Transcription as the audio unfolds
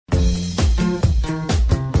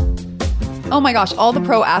Oh my gosh, all the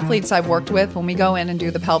pro athletes I've worked with, when we go in and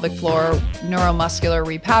do the pelvic floor neuromuscular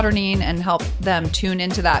repatterning and help them tune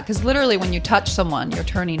into that, because literally when you touch someone, you're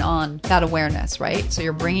turning on that awareness, right? So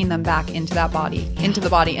you're bringing them back into that body, into the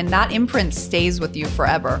body, and that imprint stays with you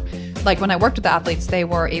forever. Like when I worked with the athletes, they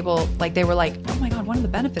were like, oh my God, one of the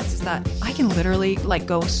benefits is that I can literally like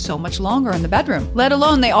go so much longer in the bedroom, let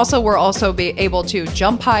alone they were also be able to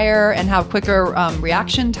jump higher and have quicker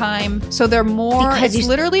reaction time. So they're more, it's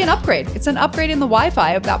literally an upgrade. It's an upgrade in the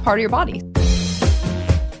Wi-Fi of that part of your body.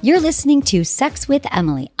 You're listening to Sex with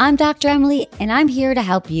Emily. I'm Dr. Emily, and I'm here to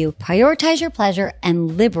help you prioritize your pleasure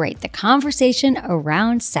and liberate the conversation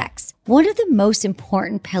around sex. One of the most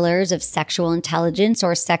important pillars of sexual intelligence,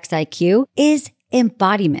 or sex IQ, is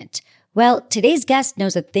embodiment. Well, today's guest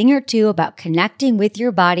knows a thing or two about connecting with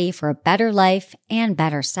your body for a better life and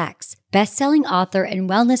better sex. Bestselling author and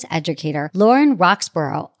wellness educator Lauren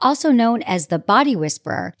Roxburgh, also known as the Body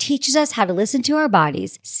Whisperer, teaches us how to listen to our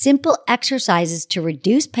bodies, simple exercises to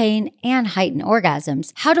reduce pain and heighten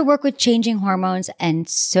orgasms, how to work with changing hormones, and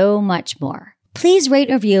so much more. Please rate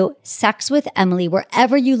and review Sex with Emily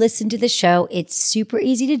wherever you listen to the show. It's super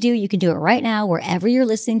easy to do. You can do it right now wherever you're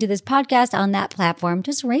listening to this podcast on that platform.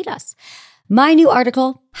 Just rate us. My new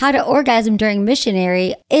article, How to Orgasm During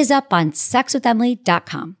Missionary, is up on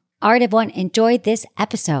sexwithemily.com. All right, everyone, enjoy this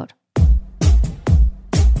episode.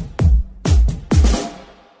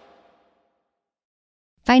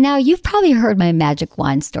 By now, you've probably heard my Magic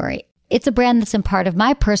Wand story. It's a brand that's been part of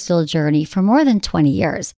my personal journey for more than 20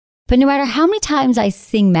 years. But no matter how many times I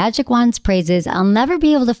sing Magic Wand's praises, I'll never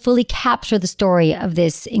be able to fully capture the story of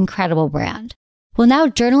this incredible brand. Well, now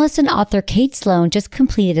journalist and author Kate Sloan just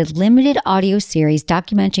completed a limited audio series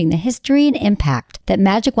documenting the history and impact that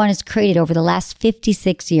Magic Wand has created over the last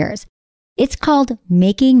 56 years. It's called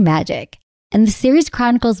Making Magic, and the series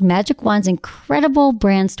chronicles Magic Wand's incredible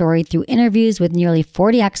brand story through interviews with nearly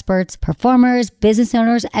 40 experts, performers, business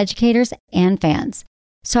owners, educators, and fans.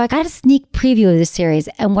 So I got a sneak preview of this series,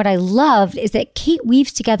 and what I loved is that Kate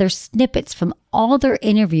weaves together snippets from all their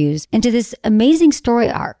interviews into this amazing story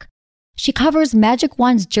arc. She covers Magic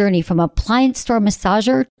Wand's journey from appliance store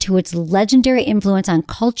massager to its legendary influence on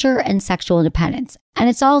culture and sexual independence, and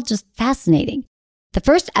it's all just fascinating. The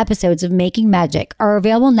first episodes of Making Magic are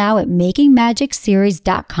available now at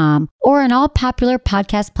makingmagicseries.com or on all popular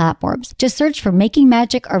podcast platforms. Just search for Making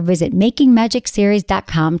Magic or visit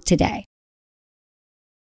makingmagicseries.com today.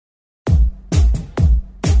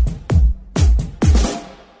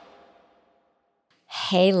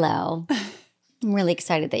 Hey, Lo. I'm really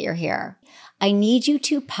excited that you're here. I need you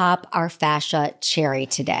to pop our fascia cherry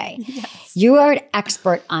today. Yes. You are an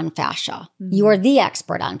expert on fascia. Mm-hmm. You are the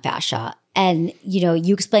expert on fascia. And,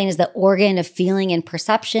 you explain as the organ of feeling and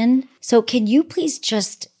perception. So can you please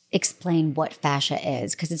just explain what fascia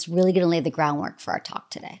is? Because it's really going to lay the groundwork for our talk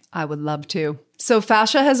today. I would love to. So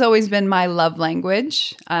fascia has always been my love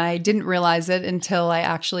language. I didn't realize it until I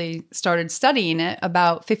actually started studying it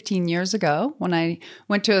about 15 years ago when I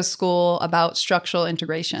went to a school about structural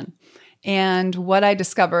integration. And what I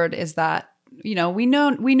discovered is that, we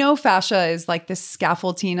know fascia is like this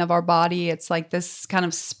scaffolding of our body. It's like this kind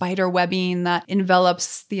of spider webbing that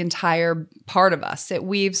envelops the entire part of us. It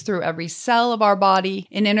weaves through every cell of our body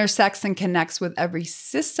and intersects and connects with every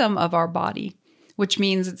system of our body, which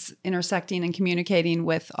means it's intersecting and communicating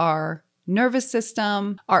with our nervous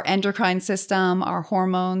system, our endocrine system, our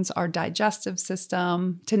hormones, our digestive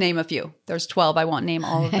system, to name a few. There's 12. I won't name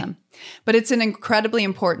all of them. But it's an incredibly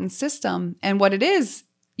important system. And what it is,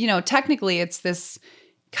 technically it's this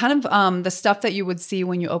kind of the stuff that you would see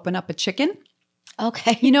when you open up a chicken.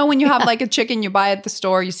 Okay. When you have like a chicken you buy at the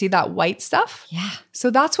store, you see that white stuff? Yeah. So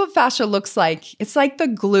that's what fascia looks like. It's like the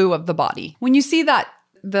glue of the body. When you see that,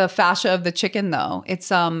 the fascia of the chicken though, it's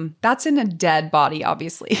that's in a dead body,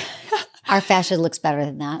 obviously. Our fascia looks better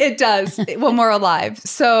than that. It does when we're alive.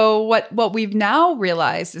 So what we've now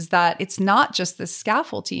realized is that it's not just the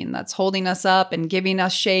scaffolding that's holding us up and giving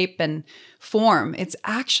us shape and form. It's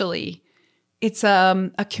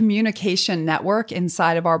a communication network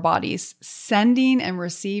inside of our bodies, sending and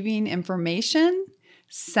receiving information,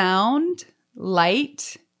 sound,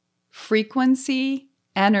 light, frequency,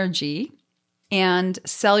 energy, and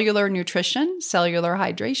cellular nutrition, cellular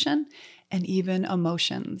hydration, and even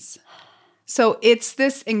emotions. So it's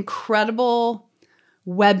this incredible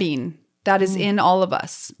webbing that is in all of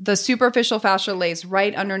us. The superficial fascia lays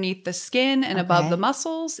right underneath the skin and above the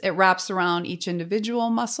muscles. It wraps around each individual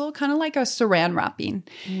muscle, kind of like a saran wrapping.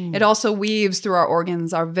 It also weaves through our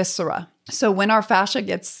organs, our viscera. So when our fascia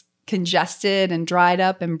gets congested and dried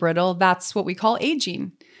up and brittle, that's what we call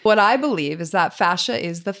aging. What I believe is that fascia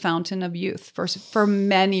is the fountain of youth for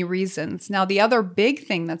many reasons. Now, the other big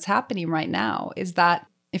thing that's happening right now is that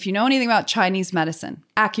if you know anything about Chinese medicine,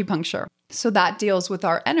 acupuncture, so that deals with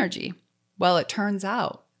our energy. Well, it turns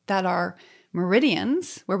out that our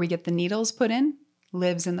meridians, where we get the needles put in,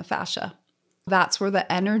 lives in the fascia. That's where the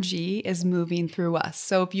energy is moving through us.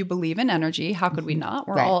 So if you believe in energy, how could we not?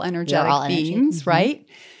 We're all energetic beings, right?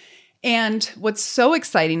 And what's so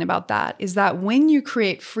exciting about that is that when you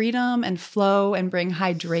create freedom and flow and bring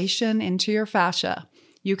hydration into your fascia,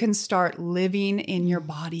 you can start living in your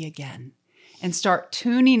body again and start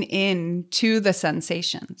tuning in to the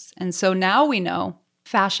sensations. And so now we know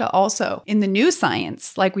fascia also in the new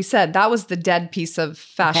science, like we said, that was the dead piece of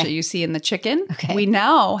fascia you see in the chicken. We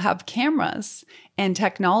now have cameras and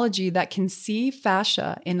technology that can see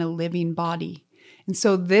fascia in a living body. And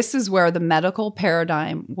so this is where the medical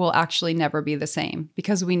paradigm will actually never be the same,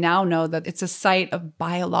 because we now know that it's a site of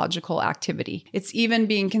biological activity. It's even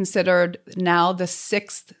being considered now the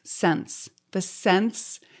sixth sense, the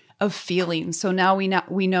sense of feeling. So now we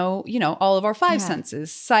know, all of our five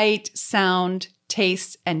senses: sight, sound,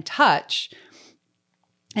 taste, and touch.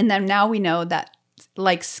 And then now we know that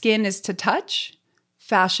like skin is to touch,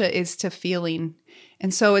 fascia is to feeling.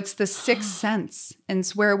 And so it's the sixth sense, and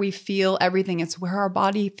it's where we feel everything. It's where our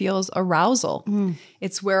body feels arousal.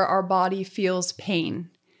 It's where our body feels pain.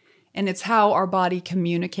 And it's how our body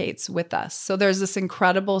communicates with us. So there's this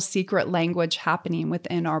incredible secret language happening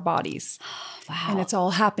within our bodies. Wow. And it's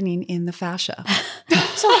all happening in the fascia.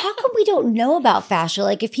 So how come we don't know about fascia?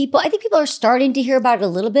 Like I think people are starting to hear about it a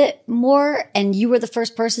little bit more. And you were the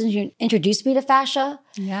first person who introduced me to fascia.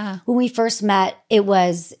 Yeah. When we first met, it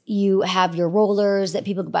was you have your rollers that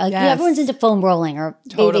people buy. Like, everyone's into foam rolling, or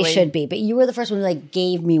they should be. But you were the first one who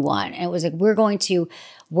gave me one. And it was like, we're going to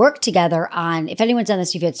work together on, if anyone's done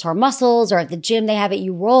this, you've had sore muscles, or at the gym they have it,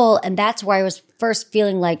 you roll. And that's where I was first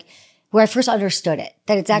feeling like, where I first understood it,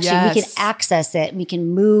 that it's actually, we can access it, we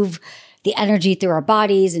can move the energy through our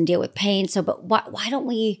bodies and deal with pain. So, but why don't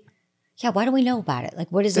we know about it? Like,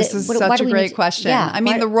 what is it? This is such a great question. Yeah, I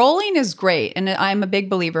mean, the rolling is great, and I'm a big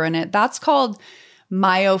believer in it. That's called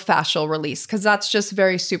myofascial release, because that's just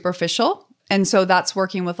very superficial. And so that's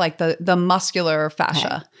working with like the muscular fascia.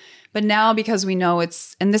 Right. But now, because we know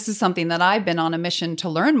and this is something that I've been on a mission to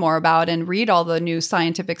learn more about and read all the new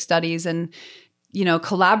scientific studies and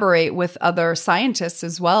collaborate with other scientists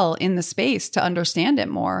as well in the space to understand it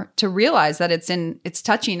more, to realize that it's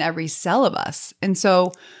touching every cell of us. And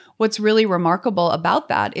so what's really remarkable about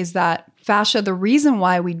that is that fascia, the reason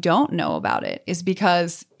why we don't know about it is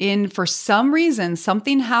because for some reason,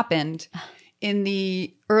 something happened in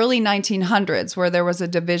the early 1900s where there was a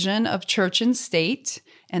division of church and state.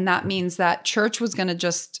 And that means that church was going to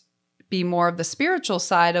just be more of the spiritual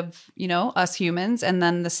side of, us humans. And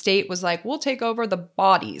then the state was like, we'll take over the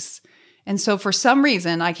bodies. And so for some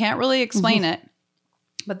reason, I can't really explain it,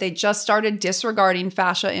 but they just started disregarding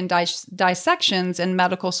fascia in dissections in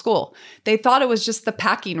medical school. They thought it was just the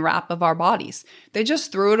packing wrap of our bodies. They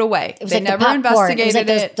just threw it away. They like never investigated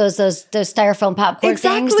it. Those styrofoam popcorn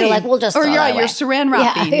things. They're like, we'll just throw that away. Your saran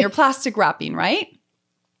wrapping, your plastic wrapping, right?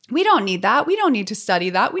 We don't need that. We don't need to study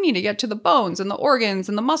that. We need to get to the bones and the organs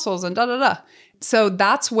and the muscles and da-da-da. So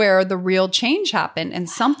that's where the real change happened. And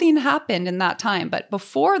something happened in that time. But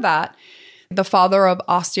before that, the father of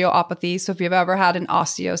osteopathy, so if you've ever had an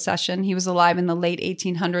osteo session, he was alive in the late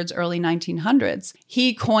 1800s, early 1900s.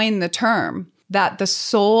 He coined the term that the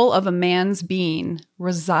soul of a man's being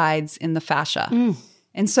resides in the fascia.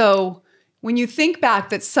 And so when you think back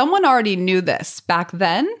that someone already knew this back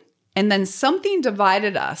then, and then something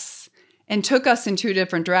divided us and took us in two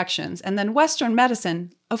different directions. And then Western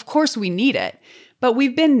medicine, of course we need it, but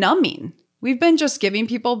we've been numbing. We've been just giving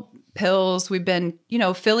people pills. We've been,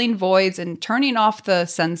 filling voids and turning off the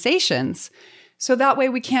sensations. So that way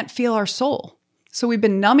we can't feel our soul. So we've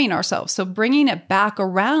been numbing ourselves. So bringing it back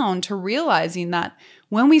around to realizing that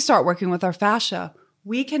when we start working with our fascia,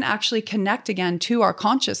 we can actually connect again to our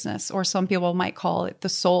consciousness, or some people might call it the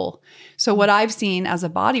soul. So what I've seen as a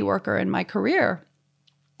body worker in my career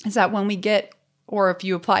is that when we get, or if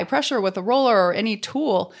you apply pressure with a roller or any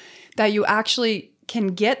tool, that you actually can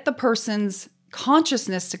get the person's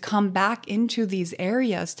consciousness to come back into these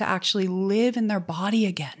areas to actually live in their body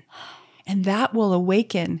again. And that will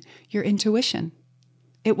awaken your intuition.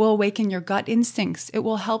 It will awaken your gut instincts. It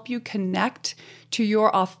will help you connect to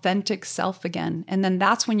your authentic self again. And then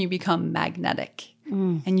that's when you become magnetic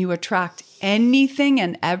and you attract anything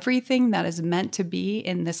and everything that is meant to be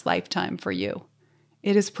in this lifetime for you.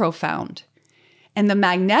 It is profound. And the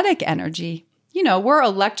magnetic energy, we're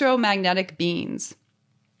electromagnetic beings.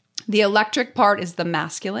 The electric part is the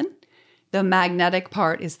masculine. The magnetic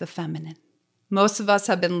part is the feminine. Most of us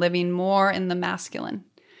have been living more in the masculine.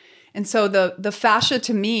 And so the fascia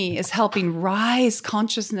to me is helping rise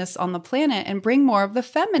consciousness on the planet and bring more of the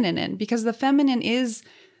feminine in, because the feminine is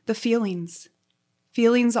the feelings.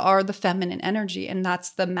 Feelings are the feminine energy, and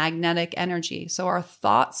that's the magnetic energy. So our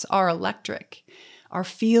thoughts are electric. Our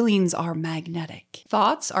feelings are magnetic.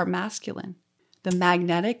 Thoughts are masculine. The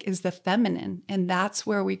magnetic is the feminine, and that's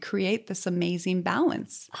where we create this amazing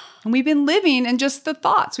balance. And we've been living in just the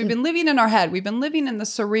thoughts. We've been living in our head. We've been living in the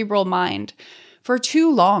cerebral mind for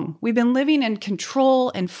too long. We've been living in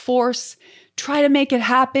control and force, try to make it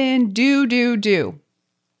happen, do.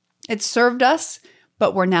 It served us,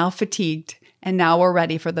 but we're now fatigued, and now we're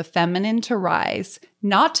ready for the feminine to rise,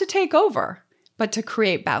 not to take over, but to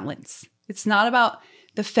create balance. It's not about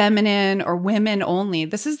the feminine or women only.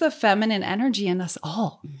 This is the feminine energy in us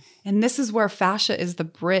all. And this is where fascia is the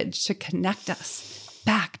bridge to connect us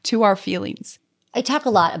back to our feelings. I talk a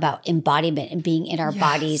lot about embodiment and being in our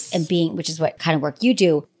bodies and being, which is what kind of work you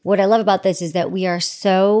do. What I love about this is that we are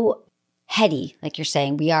so heady, like you're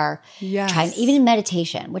saying. We are trying, even in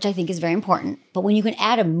meditation, which I think is very important. But when you can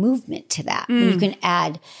add a movement to that, when you can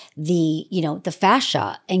add the, the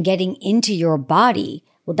fascia and getting into your body,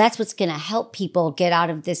 well, that's what's going to help people get out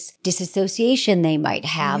of this disassociation they might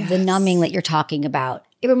have, the numbing that you're talking about.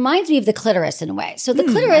 It reminds me of the clitoris in a way. So the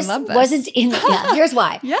clitoris wasn't in, here's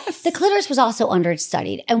why. Yes. The clitoris was also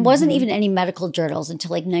understudied and wasn't even any medical journals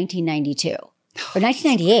until like 1992 or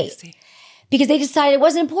 1998. Because they decided it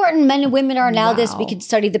wasn't important. Men and women are now this. We can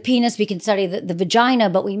study the penis. We can study the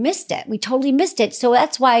vagina, but we missed it. We totally missed it. So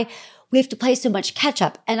that's why we have to play so much catch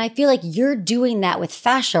up. And I feel like you're doing that with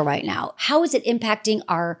fascia right now. How is it impacting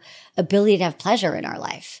our ability to have pleasure in our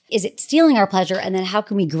life? Is it stealing our pleasure? And then how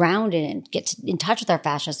can we ground it and get in touch with our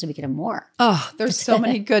fascia so we can have more? Oh, there's so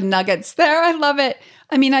many good nuggets there. I love it.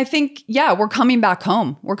 I mean, I think, we're coming back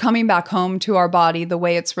home. We're coming back home to our body the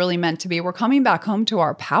way it's really meant to be. We're coming back home to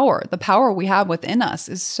our power. The power we have within us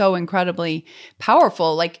is so incredibly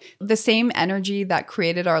powerful. Like the same energy that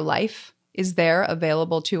created our life is there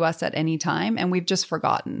available to us at any time, and we've just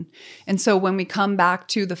forgotten. And so when we come back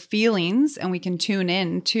to the feelings and we can tune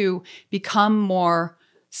in to become more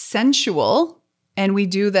sensual, and we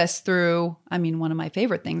do this through, one of my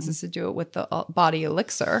favorite things is to do it with the body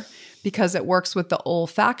elixir because it works with the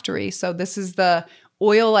olfactory. So this is the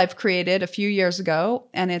oil I've created a few years ago,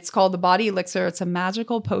 and it's called the body elixir. It's a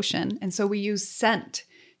magical potion. And so we use scent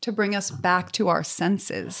to bring us back to our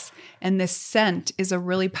senses. And this scent is a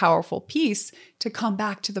really powerful piece to come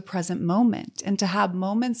back to the present moment and to have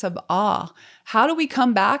moments of awe. How do we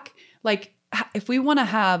come back? Like, if we want to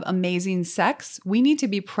have amazing sex, we need to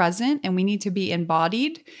be present and we need to be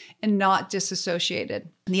embodied and not disassociated.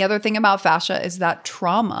 And the other thing about fascia is that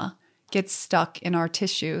trauma gets stuck in our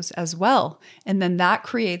tissues as well. And then that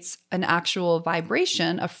creates an actual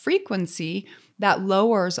vibration, a frequency that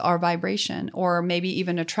lowers our vibration or maybe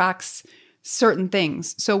even attracts certain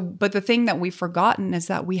things. So, but the thing that we've forgotten is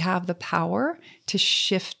that we have the power to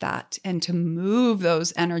shift that and to move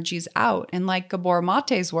those energies out. And like Gabor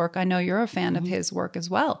Mate's work, I know you're a fan of his work as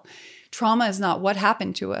well. Trauma is not what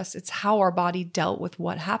happened to us. It's how our body dealt with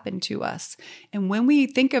what happened to us. And when we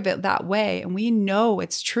think of it that way and we know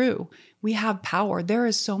it's true, we have power. There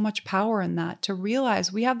is so much power in that to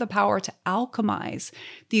realize we have the power to alchemize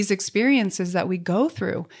these experiences that we go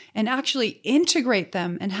through and actually integrate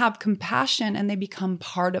them and have compassion, and they become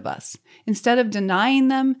part of us instead of denying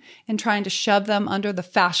them and trying to shove them under the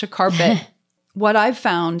fascia carpet. What I've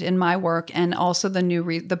found in my work, and also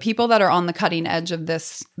the people that are on the cutting edge of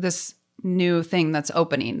this new thing that's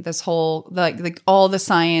opening, this whole like all the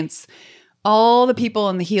science. All the people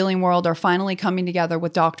in the healing world are finally coming together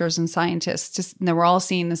with doctors and scientists. And we're all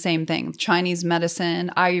seeing the same thing. Chinese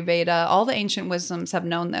medicine, Ayurveda, all the ancient wisdoms have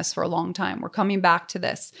known this for a long time. We're coming back to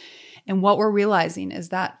this. And what we're realizing is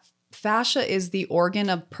that fascia is the organ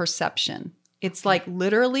of perception. It's like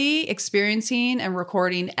literally experiencing and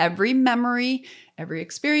recording every memory, every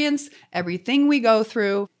experience, everything we go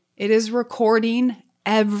through. It is recording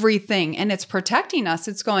everything, and it's protecting us.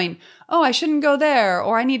 It's going, oh, I shouldn't go there,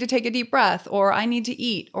 or I need to take a deep breath, or I need to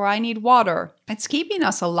eat, or I need water. It's keeping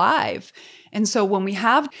us alive. And so when we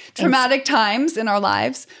have traumatic times in our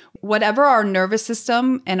lives, whatever our nervous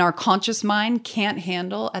system and our conscious mind can't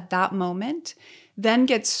handle at that moment, then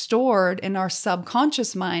gets stored in our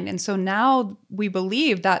subconscious mind. And so now we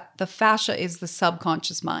believe that the fascia is the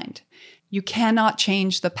subconscious mind. You cannot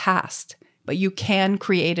change the past, but you can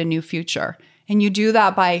create a new future. And you do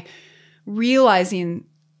that by realizing,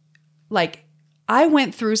 like, I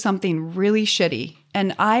went through something really shitty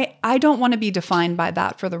And I don't want to be defined by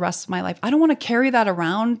that for the rest of my life. I don't want to carry that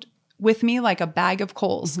around with me like a bag of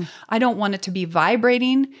coals. I don't want it to be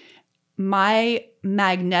vibrating my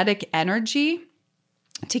magnetic energy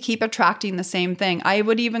to keep attracting the same thing. I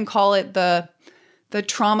would even call it the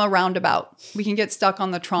trauma roundabout. We can get stuck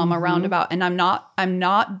on the trauma roundabout. And I'm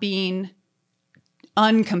not being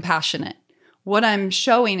uncompassionate. What I'm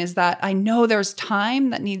showing is that I know there's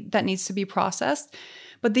time that needs to be processed,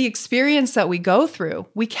 but the experience that we go through,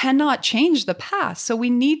 we cannot change the past. So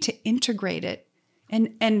we need to integrate it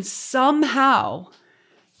and somehow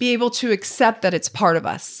be able to accept that it's part of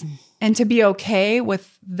us and to be okay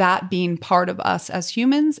with that being part of us as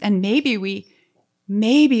humans. And maybe we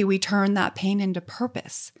turn that pain into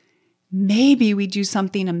purpose. Maybe we do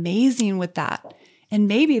something amazing with that. And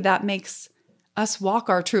maybe that makes us walk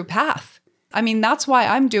our true path. I mean, that's why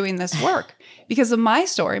I'm doing this work, because of my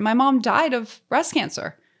story. My mom died of breast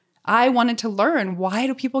cancer. I wanted to learn, why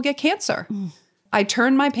do people get cancer? I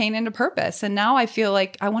turned my pain into purpose. And now I feel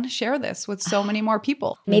like I want to share this with so many more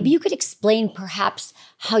people. Maybe you could explain perhaps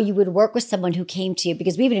how you would work with someone who came to you,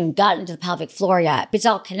 because we haven't even gotten into the pelvic floor yet. It's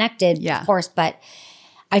all connected, of course, but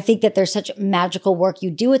I think that there's such magical work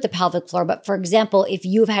you do with the pelvic floor. But for example, if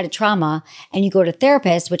you've had a trauma and you go to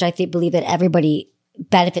therapists, which I believe that everybody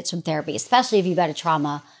benefits from therapy, especially if you've had a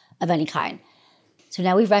trauma of any kind. So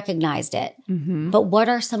now we've recognized it. But what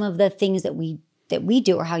are some of the things that we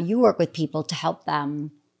do, or how you work with people to help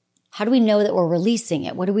them? How do we know that we're releasing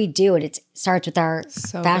it? What do we do? And it starts with our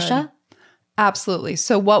fascia? Good. Absolutely.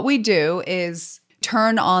 So what we do is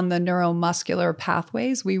turn on the neuromuscular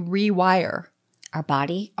pathways. We rewire Our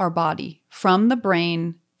body from the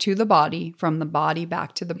brain to the body, from the body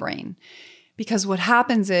back to the brain. Because what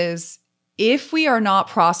happens is, if we are not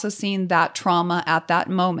processing that trauma at that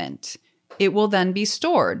moment, it will then be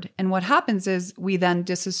stored. And what happens is we then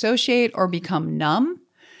disassociate or become numb.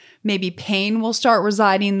 Maybe pain will start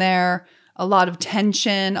residing there, a lot of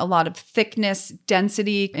tension, a lot of thickness,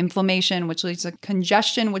 density, inflammation, which leads to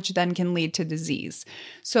congestion, which then can lead to disease.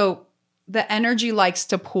 So the energy likes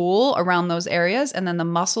to pool around those areas, and then the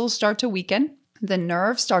muscles start to weaken. The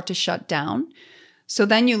nerves start to shut down. So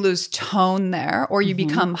then you lose tone there, or you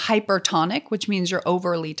become hypertonic, which means you're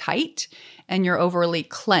overly tight and you're overly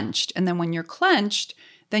clenched. And then when you're clenched,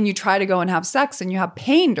 then you try to go and have sex and you have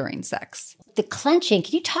pain during sex. The clenching,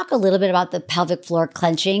 can you talk a little bit about the pelvic floor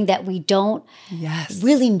clenching, that we don't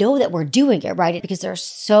really know that we're doing it, right? Because there are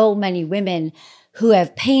so many women who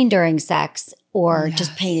have pain during sex or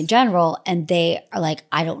just pain in general, and they are like,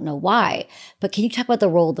 I don't know why. But can you talk about the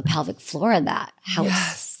role of the pelvic floor in that? How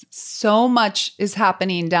so much is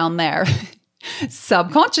happening down there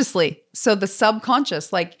subconsciously. So the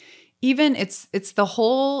subconscious, like even it's the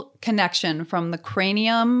whole connection from the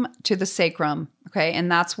cranium to the sacrum, okay?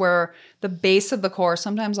 And that's where the base of the core,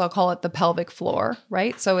 sometimes I'll call it the pelvic floor,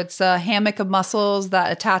 right? So it's a hammock of muscles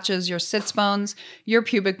that attaches your sits bones, your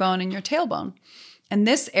pubic bone, and your tailbone. And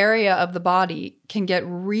this area of the body can get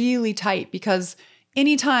really tight, because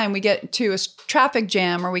anytime we get to a traffic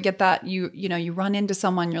jam, or we get that, you run into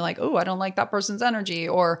someone, you're like, oh, I don't like that person's energy,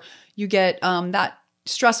 or you get that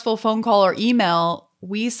stressful phone call or email,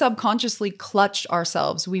 we subconsciously clutch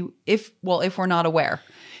ourselves. If we're not aware.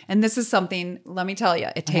 And this is something, let me tell you,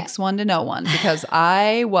 it takes one to know one, because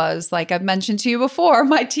I was, like I've mentioned to you before,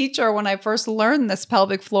 my teacher, when I first learned this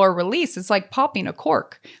pelvic floor release, it's like popping a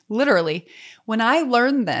cork, literally. When I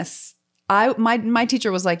learned this, my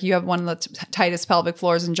teacher was like, you have one of the tightest pelvic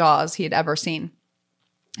floors and jaws he had ever seen.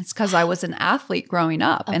 It's because I was an athlete growing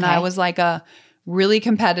up, and I was like a really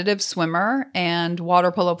competitive swimmer and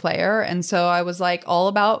water polo player. And so I was like all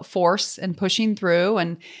about force and pushing through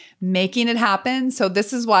and making it happen. So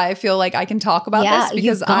this is why I feel like I can talk about this,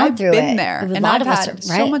 because I've been there, and I've had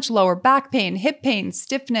so much lower back pain, hip pain,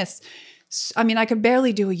 stiffness. I mean, I could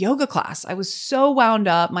barely do a yoga class. I was so wound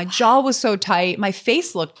up. My jaw was so tight. My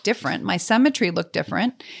face looked different. My symmetry looked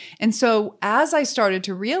different. And so as I started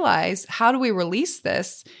to realize, how do we release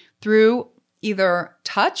this? Through either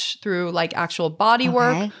touch, through like actual body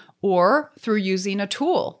work, or through using a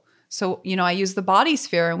tool. So, I use the body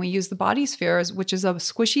sphere, and we use the body sphere, which is a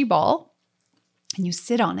squishy ball, and you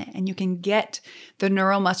sit on it, and you can get the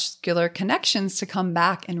neuromuscular connections to come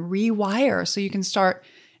back and rewire, so you can start,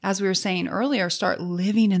 as we were saying earlier, start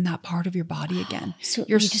living in that part of your body again. So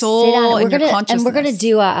your soul and your consciousness. And we're going to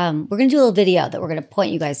do a little video that we're going to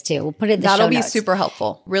point you guys to. We'll put it in the show notes. That'll be super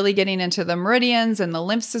helpful. Really getting into the meridians and the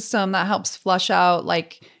lymph system that helps flush out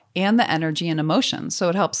and the energy and emotions. So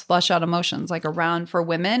it helps flush out emotions. Like around, for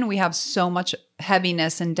women, we have so much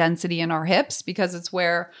heaviness and density in our hips, because it's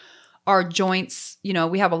where our joints,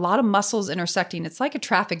 we have a lot of muscles intersecting. It's like a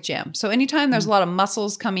traffic jam. So anytime there's a lot of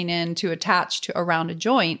muscles coming in to attach to around a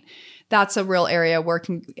joint, that's a real area where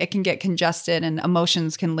it can get congested and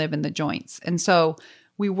emotions can live in the joints. And so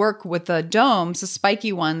we work with the domes, the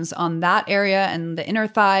spiky ones, on that area and the inner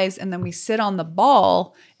thighs. And then we sit on the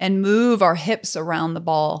ball and move our hips around the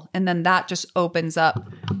ball. And then that just opens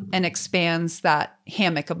up and expands that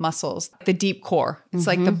hammock of muscles, the deep core. It's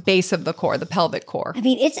like the base of the core, the pelvic core. I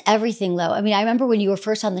mean, it's everything, though. I mean, I remember when you were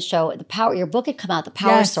first on the show, your book had come out, The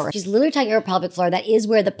Power Source. She's literally talking about pelvic floor. That is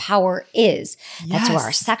where the power is. That's where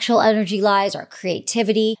our sexual energy lies, our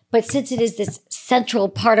creativity. But since it is this central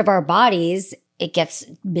part of our bodies, it gets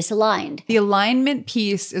misaligned. The alignment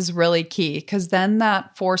piece is really key because then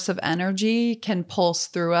that force of energy can pulse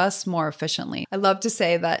through us more efficiently. I love to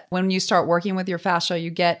say that when you start working with your fascia, you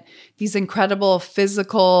get these incredible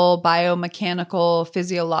physical, biomechanical,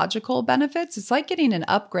 physiological benefits. It's like getting an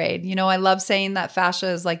upgrade. I love saying that fascia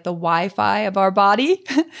is like the Wi-Fi of our body,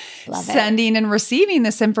 sending and receiving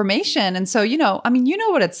this information. And so, you know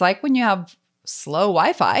what it's like when you have slow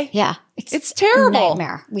Wi-Fi. Yeah. It's terrible.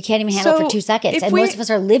 Nightmare. We can't even handle it for 2 seconds. And most of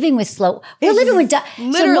us are living with slow. We're living with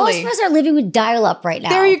literally. So most of us are living with dial-up right now.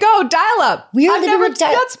 There you go, dial-up. We are living with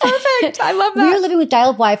That's perfect. I love that. We are living with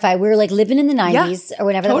dial-up Wi-Fi. We were like living in the 90s or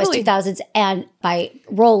whenever that was, 2000s. And by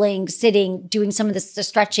rolling, sitting, doing some of the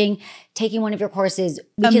stretching, taking one of your courses,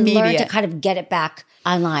 we can learn to kind of get it back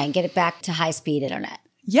online, get it back to high-speed internet.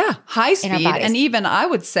 Yeah, high speed. And even I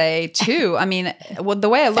would say too, I mean, the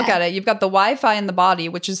way I look at it, you've got the Wi-Fi in the body,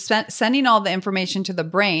 which is sending all the information to the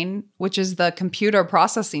brain, which is the computer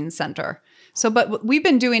processing center. So, but we've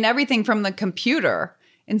been doing everything from the computer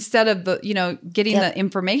instead of getting the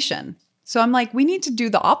information. So I'm like, we need to do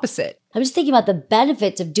the opposite. I'm just thinking about the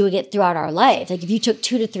benefits of doing it throughout our life. Like if you took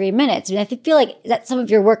 2 to 3 minutes, I mean, I feel like that some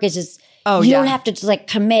of your work is just, you don't have to just like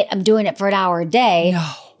commit, I'm doing it for an hour a day.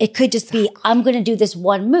 No. It could just be, I'm going to do this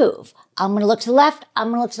one move. I'm going to look to the left. I'm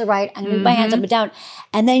going to look to the right. I'm going to move my hands up and down.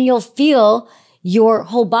 And then you'll feel your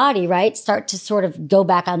whole body, right, start to sort of go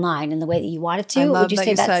back online in the way that you want it to. I love Would you that say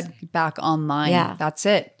you said back online. Yeah. That's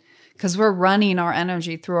it. Because we're running our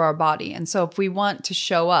energy through our body. And so if we want to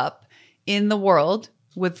show up in the world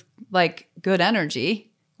with like good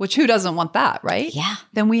energy, which who doesn't want that, right? Yeah.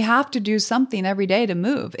 Then we have to do something every day to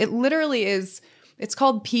move. It literally is. It's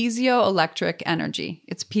called piezoelectric energy.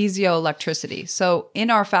 It's piezoelectricity. So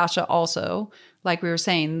in our fascia also, like we were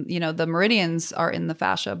saying, the meridians are in the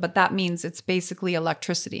fascia, but that means it's basically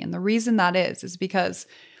electricity. And the reason that is because,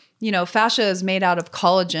 fascia is made out of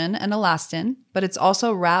collagen and elastin, but it's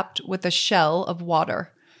also wrapped with a shell of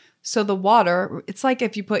water. So the water, it's like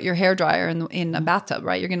if you put your hairdryer in a bathtub,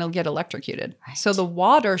 right? You're going to get electrocuted. Right. So the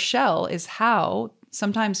water shell is how,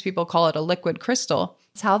 sometimes people call it a liquid crystal.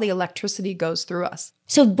 It's how the electricity goes through us.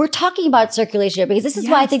 So we're talking about circulation because this is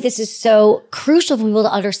why I think this is so crucial for people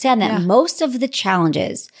to understand that most of the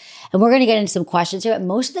challenges, and we're going to get into some questions here, but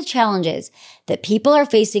most of the challenges that people are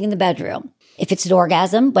facing in the bedroom, if it's an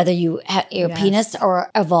orgasm, whether you have your penis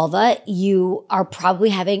or a vulva, you are probably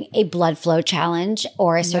having a blood flow challenge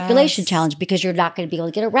or a circulation challenge because you're not going to be able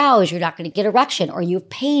to get aroused, you're not going to get erection, or you have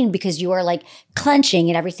pain because you are like clenching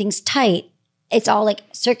and everything's tight. It's all like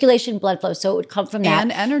circulation, blood flow. So it would come from that.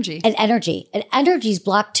 And energy. And energy. And energy's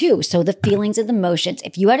blocked too. So the feelings and the emotions.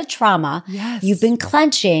 If you had a trauma, you've been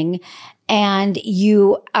clenching and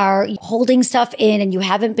you are holding stuff in and you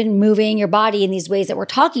haven't been moving your body in these ways that we're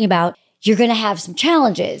talking about, you're going to have some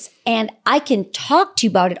challenges. And I can talk to you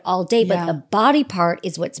about it all day, but the body part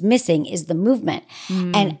is what's missing, is the movement.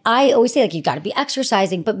 And I always say, like, you've got to be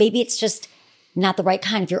exercising, but maybe it's just not the right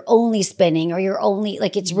kind. If you're only spinning or you're only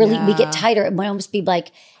like, it's really, we get tighter. It might almost be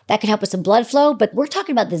like, that could help with some blood flow, but we're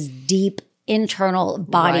talking about this deep internal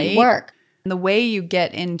body work. And the way you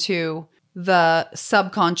get into the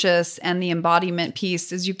subconscious and the embodiment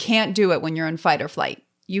piece is you can't do it when you're in fight or flight.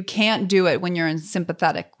 You can't do it when you're in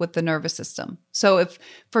sympathetic with the nervous system. So if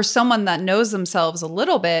for someone that knows themselves a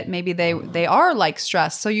little bit, maybe they are like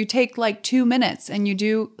stressed. So you take like 2 minutes and you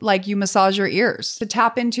do like you massage your ears to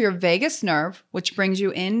tap into your vagus nerve, which brings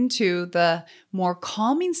you into the more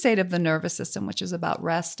calming state of the nervous system, which is about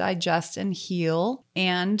rest, digest, and heal,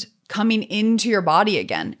 and coming into your body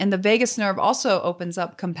again. And the vagus nerve also opens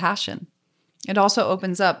up compassion. It also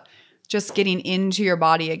opens up just getting into your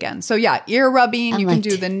body again. So yeah, ear rubbing, you can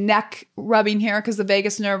do the neck rubbing here because the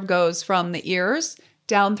vagus nerve goes from the ears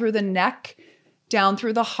down through the neck, down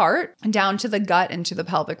through the heart, and down to the gut and to the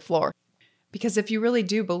pelvic floor. Because if you really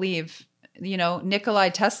do believe, Nikolai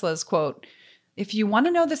Tesla's quote, If you want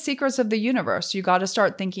to know the secrets of the universe, you got to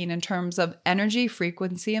start thinking in terms of energy,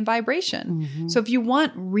 frequency, and vibration. So if you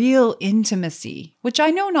want real intimacy, which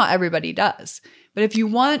I know not everybody does, but if you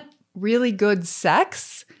want really good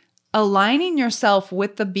sex, aligning yourself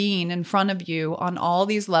with the being in front of you on all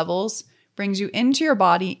these levels brings you into your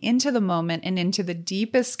body, into the moment, and into the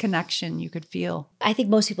deepest connection you could feel. I think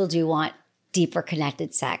most people do want deeper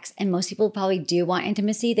connected sex. And most people probably do want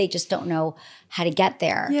intimacy. They just don't know how to get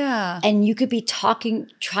there. Yeah. And you could be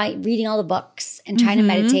reading all the books and trying to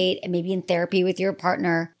meditate and maybe in therapy with your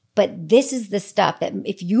partner. But this is the stuff that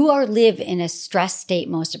if you live in a stress state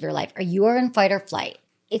most of your life, or you are in fight or flight,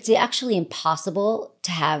 it's actually impossible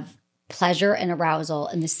to have pleasure and arousal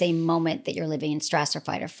in the same moment that you're living in stress or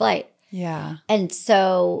fight or flight. Yeah. And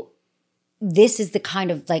so this is the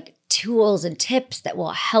kind of like tools and tips that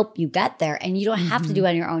will help you get there. And you don't have to do it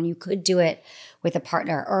on your own. You could do it with a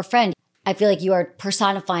partner or a friend. I feel like you are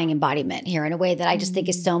personifying embodiment here in a way that I just think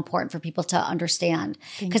is so important for people to understand.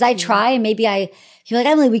 Because I try and maybe I feel like,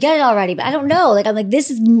 Emily, we get it already, but I don't know. Like, I'm like,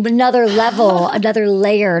 this is another level, another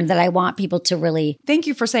layer that I want people to really. Thank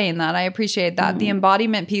you for saying that. I appreciate that. The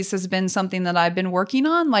embodiment piece has been something that I've been working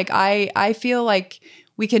on. Like, I feel like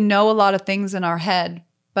we can know a lot of things in our head,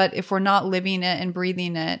 but if we're not living it and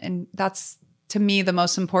breathing it, and that's to me the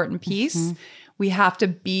most important piece, we have to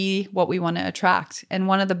be what we want to attract. And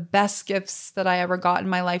one of the best gifts that I ever got in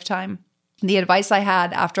my lifetime, the advice I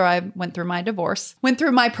had after I went through my divorce, went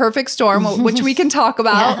through my perfect storm, which we can talk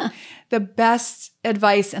about, the best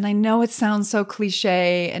advice, and I know it sounds so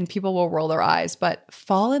cliche and people will roll their eyes, but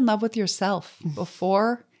fall in love with yourself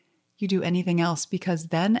before you do anything else, because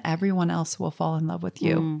then everyone else will fall in love with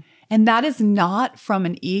you. And that is not from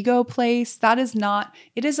an ego place.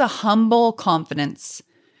 It is a humble confidence.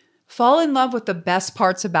 Fall in love with the best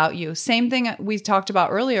parts about you. Same thing we talked about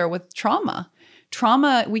earlier with trauma.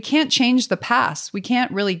 Trauma, we can't change the past. We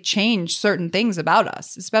can't really change certain things about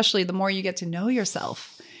us, especially the more you get to know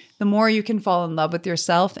yourself, the more you can fall in love with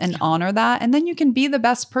yourself and honor that. And then you can be the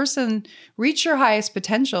best person, reach your highest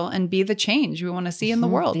potential, and be the change we want to see in the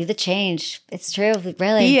world. Be the change. It's true.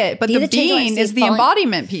 Really. Be it. But the being is the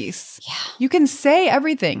embodiment piece. Yeah. You can say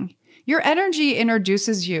everything. Your energy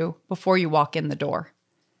introduces you before you walk in the door.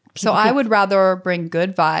 So I would rather bring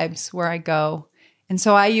good vibes where I go. And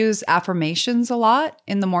so I use affirmations a lot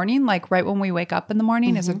in the morning, like right when we wake up in the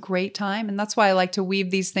morning is a great time. And that's why I like to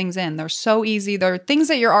weave these things in. They're so easy. They're things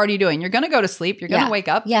that you're already doing. You're going to go to sleep. You're going to wake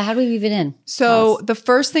up. Yeah. How do we weave it in? So the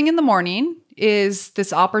first thing in the morning is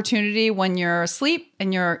this opportunity when you're asleep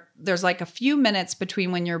and there's like a few minutes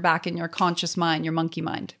between when you're back in your conscious mind, your monkey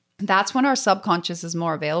mind. That's when our subconscious is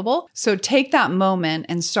more available. So take that moment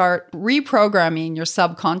and start reprogramming your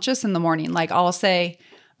subconscious in the morning. Like I'll say,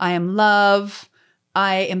 I am love.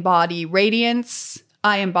 I embody radiance.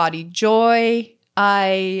 I embody joy.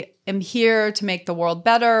 I am here to make the world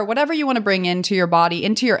better. Whatever you want to bring into your body,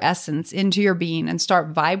 into your essence, into your being, and start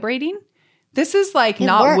vibrating. This is like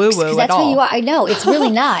not woo-woo at all. That's what you are. I know. It's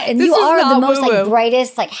really not. And you are the most like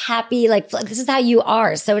brightest, like happy, like this is how you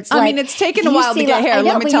are. So it's like. I mean, it's taken a while to get here.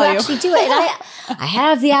 Let me tell you. Actually do it. And I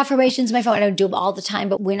have the affirmations on my phone. I don't do them all the time.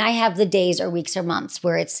 But when I have the days or weeks or months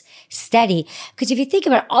where it's steady, because if you think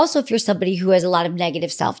about it, also if you're somebody who has a lot of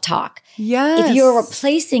negative self-talk, if you're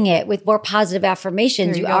replacing it with more positive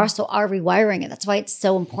affirmations, you also are rewiring it. That's why it's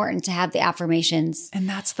so important to have the affirmations. And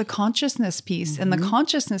that's the consciousness piece. And the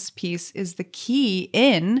consciousness piece is the key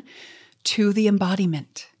in to the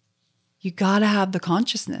embodiment. You got to have the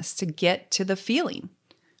consciousness to get to the feeling,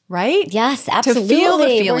 right? Yes, absolutely. To feel the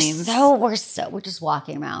feelings. We're just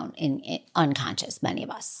walking around in unconscious, many of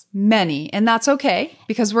us. Many. And that's okay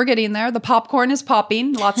because we're getting there. The popcorn is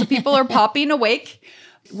popping. Lots of people are popping awake.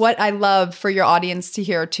 What I love for your audience to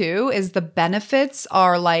hear too is the benefits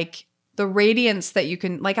are like the radiance that you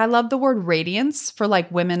can, like, I love the word radiance for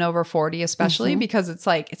like women over 40, especially because it's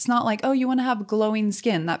like, it's not like, oh, you want to have glowing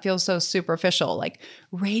skin. That feels so superficial. Like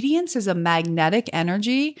radiance is a magnetic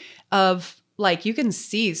energy of like, you can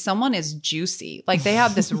see someone is juicy. Like they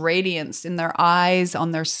have this radiance in their eyes,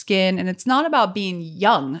 on their skin. And it's not about being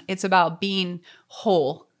young. It's about being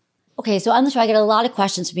whole. Okay. So on the show, I get a lot of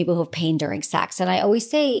questions from people who have pain during sex. And I always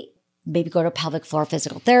say, maybe go to a pelvic floor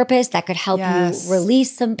physical therapist. That could help you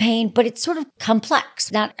release some pain, but it's sort of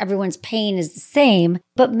complex. Not everyone's pain is the same,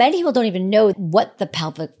 but many people don't even know what the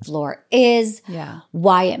pelvic floor is,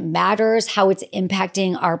 why it matters, how it's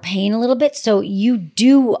impacting our pain a little bit. So you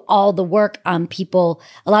do all the work on people,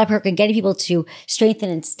 a lot of work on getting people to strengthen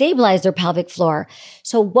and stabilize their pelvic floor.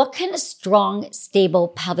 So what can a strong, stable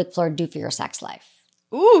pelvic floor do for your sex life?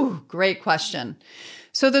 Ooh, great question.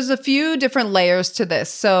 So there's a few different layers to this.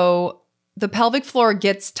 So the pelvic floor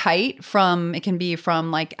gets tight from, it can be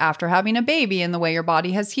from like after having a baby and the way your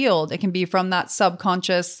body has healed. It can be from that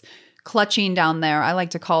subconscious clutching down there. I like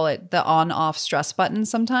to call it the on-off stress button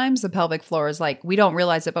sometimes. The pelvic floor is like, we don't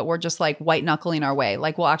realize it, but we're just like white knuckling our way.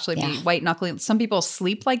 Like we'll actually be white knuckling. Some people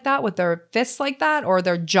sleep like that with their fists like that, or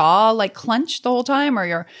their jaw like clenched the whole time, or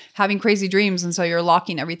you're having crazy dreams. And so you're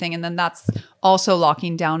locking everything. And then that's also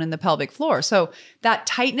locking down in the pelvic floor. So that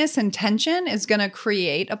tightness and tension is going to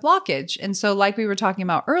create a blockage. And so like we were talking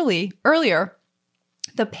about earlier,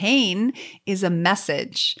 the pain is a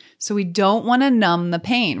message. So we don't want to numb the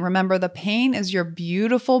pain. Remember, the pain is your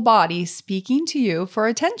beautiful body speaking to you for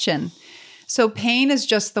attention. So pain is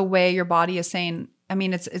just the way your body is saying, I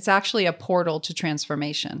mean, it's actually a portal to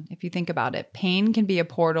transformation. If you think about it, pain can be a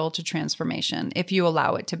portal to transformation if you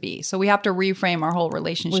allow it to be. So we have to reframe our whole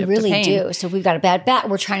relationship to pain. We really do. So if we've got a bad back,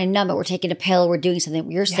 we're trying to numb it. We're taking a pill. We're doing something.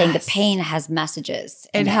 You're saying the pain has messages.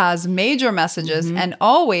 It has major messages. Mm-hmm. And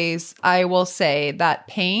always, I will say that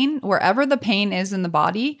pain, wherever the pain is in the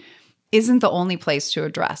body, isn't the only place to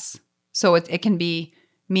address. So it can be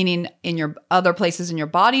meaning in your other places in your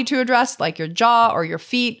body to address, like your jaw or your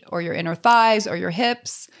feet or your inner thighs or your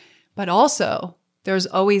hips. But also, there's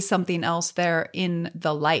always something else there in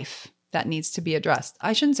the life that needs to be addressed.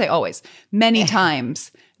 I shouldn't say always. Many times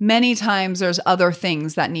there's other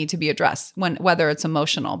things that need to be addressed, whether it's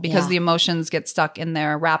emotional, because the emotions get stuck in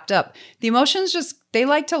there, wrapped up. The emotions they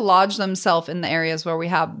like to lodge themselves in the areas where we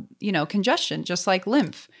have, congestion, just like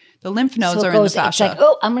lymph. The lymph nodes are in the fascia. It's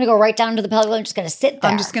like, I'm going to go right down to the pelvic. I'm just going to sit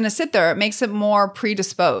there. I'm just going to sit there. It makes it more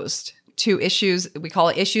predisposed to issues. We call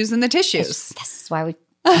it issues in the tissues. This is why we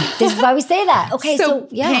say that. Okay, so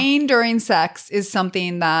pain during sex is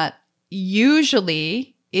something that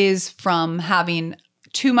usually is from having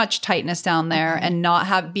too much tightness down there and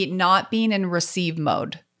not being in receive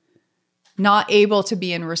mode. Not able to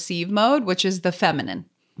be in receive mode, which is the feminine.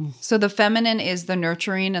 So the feminine is the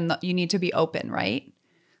nurturing, and you need to be open, right?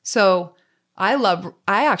 So I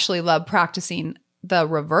actually love practicing the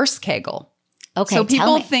reverse kegel. Okay, so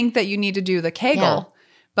people think that you need to do the kegel,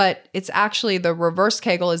 but it's actually the reverse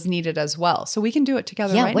kegel is needed as well. So we can do it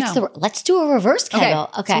together right now. Let's do a reverse kegel.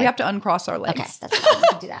 Okay. So we have to uncross our legs. Okay, that's fine. We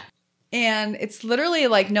can do that. And it's literally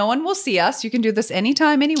like no one will see us. You can do this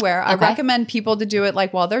anytime, anywhere. I recommend people to do it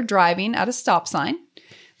like while they're driving at a stop sign.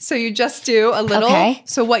 So you just do a little. Okay.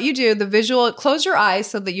 So what you do, the visual, close your eyes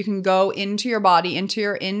so that you can go into your body, into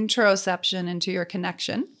your interoception, into your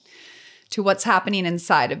connection to what's happening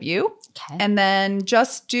inside of you. Okay. And then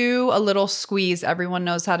just do a little squeeze. Everyone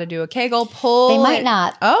knows how to do a kegel. Pull. They might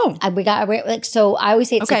not. Oh. So I always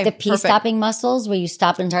say it's like the pee-stopping muscles where you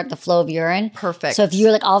stop and start the flow of urine. Perfect. So if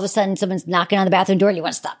you're like all of a sudden someone's knocking on the bathroom door and you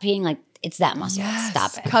want to stop peeing, like it's that muscle. Yes.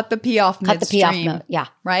 Stop it. Cut the pee off midstream. Yeah.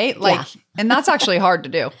 Right? And that's actually hard to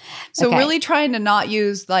do. So really trying to not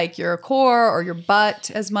use like your core or your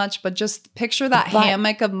butt as much, but just picture that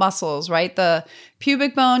hammock of muscles, right? The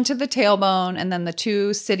pubic bone to the tailbone and then the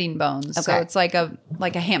two sitting bones. Okay. So it's like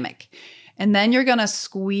a hammock. And then you're going to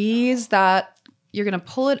squeeze that. You're going to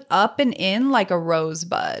pull it up and in like a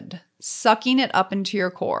rosebud, sucking it up into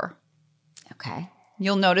your core. Okay.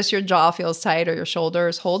 You'll notice your jaw feels tight or your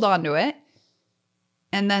shoulders. Hold on to it.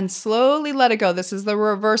 And then slowly let it go. This is the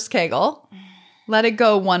reverse kegel. Let it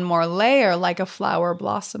go one more layer like a flower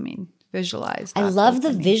blossoming. Visualize that. I love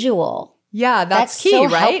the visual. Yeah, that's key, so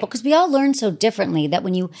right? Because we all learn so differently that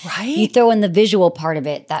when you throw in the visual part of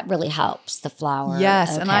it, that really helps. The flower.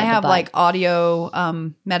 Yes, and I have like audio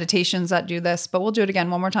meditations that do this, but we'll do it again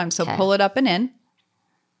one more time. So pull it up and in.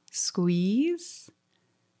 Squeeze.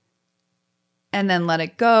 And then let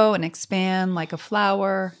it go and expand like a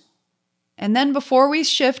flower. And then before we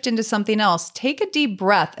shift into something else, take a deep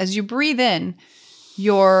breath. As you breathe in,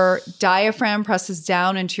 your diaphragm presses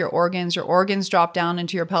down into your organs drop down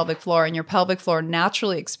into your pelvic floor, and your pelvic floor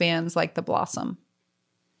naturally expands like the blossom.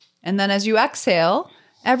 And then as you exhale,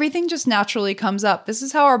 everything just naturally comes up. This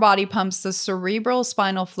is how our body pumps the cerebral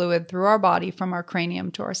spinal fluid through our body from our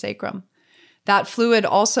cranium to our sacrum. That fluid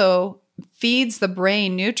also feeds the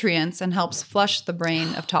brain nutrients and helps flush the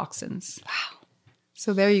brain of toxins. Wow.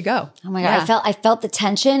 So there you go. Oh my God. I felt the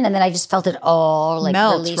tension and then I just felt it all like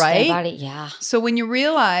melt, release right? my body. Yeah. So when you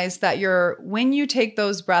realize that when you take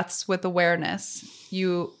those breaths with awareness,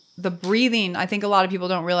 the breathing, I think a lot of people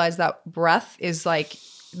don't realize that breath is like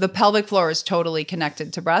the pelvic floor is totally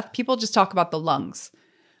connected to breath. People just talk about the lungs.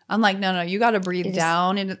 I'm like, no, you got to breathe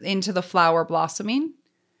down into the flower blossoming.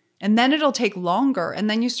 And then it'll take longer. And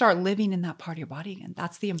then you start living in that part of your body again.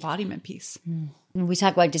 That's the embodiment piece. When we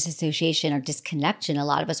talk about disassociation or disconnection, a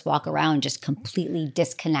lot of us walk around just completely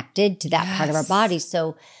disconnected to that part of our body.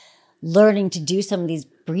 So learning to do some of these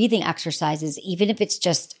breathing exercises, even if it's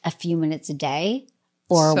just a few minutes a day,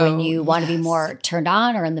 or when you want to be more turned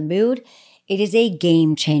on or in the mood, it is a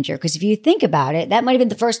game changer. Because if you think about it, that might have been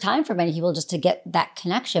the first time for many people just to get that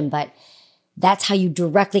connection, but that's how you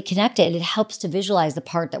directly connect it. And it helps to visualize the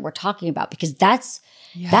part that we're talking about, because that's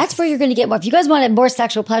where you're going to get more. If you guys want more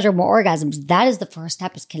sexual pleasure, more orgasms, that is the first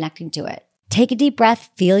step, is connecting to it. Take a deep breath,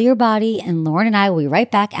 feel your body, and Lauren and I will be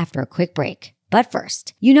right back after a quick break. But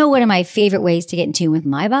first, you know one of my favorite ways to get in tune with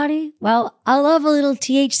my body? Well, I love a little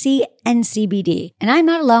THC and CBD. And I'm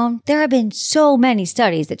not alone. There have been so many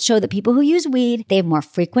studies that show that people who use weed, they have more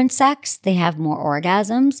frequent sex, they have more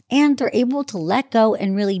orgasms, and they're able to let go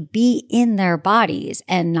and really be in their bodies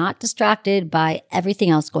and not distracted by everything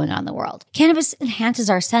else going on in the world. Cannabis enhances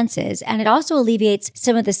our senses, and it also alleviates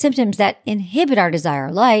some of the symptoms that inhibit our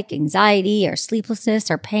desire, like anxiety or sleeplessness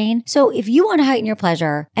or pain. So if you want to heighten your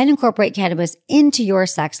pleasure and incorporate cannabis into your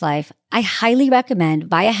sex life, I highly recommend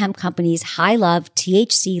Via Hemp Company's High Love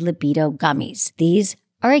THC Libido Gummies. These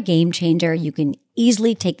are a game changer. You can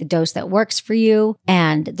easily take the dose that works for you,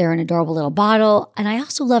 and they're an adorable little bottle. And I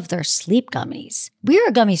also love their sleep gummies. We're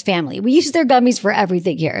a gummies family. We use their gummies for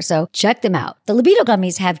everything here, so check them out. The Libido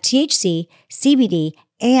Gummies have THC, CBD,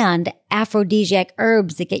 and aphrodisiac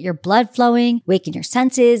herbs that get your blood flowing, waken your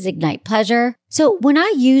senses, ignite pleasure. So when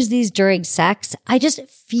I use these during sex, I just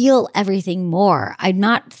feel everything more. I'm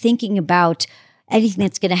not thinking about anything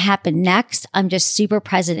that's going to happen next. I'm just super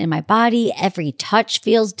present in my body. Every touch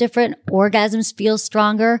feels different. Orgasms feel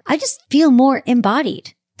stronger. I just feel more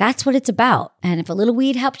embodied. That's what it's about. And if a little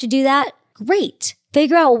weed helps you do that, great.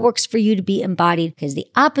 Figure out what works for you to be embodied, because the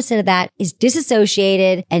opposite of that is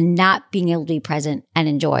disassociated and not being able to be present and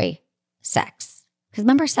enjoy sex. Because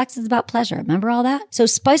remember, sex is about pleasure. Remember all that? So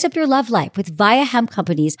spice up your love life with Via Hemp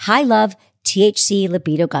Company's High Love THC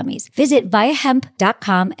Libido Gummies. Visit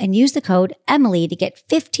viahemp.com and use the code Emily to get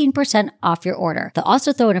 15% off your order. They'll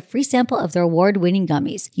also throw in a free sample of their award-winning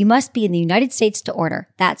gummies. You must be in the United States to order.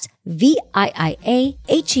 That's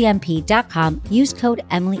VIIAHEMP.com. Use code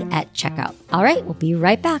Emily at checkout. All right, we'll be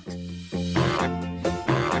right back.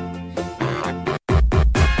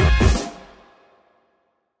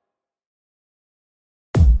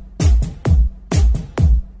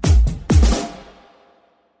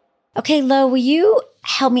 Okay, Lo, will you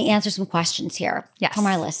help me answer some questions here for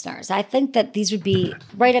my listeners? I think that these would be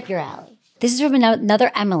right up your alley. This is from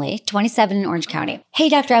another Emily, 27 in Orange County. Hey,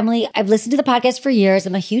 Dr. Emily, I've listened to the podcast for years.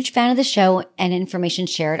 I'm a huge fan of the show and information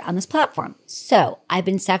shared on this platform. So I've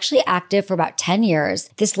been sexually active for about 10 years.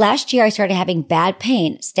 This last year, I started having bad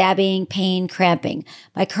pain, stabbing, pain, cramping.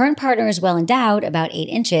 My current partner is well endowed, about 8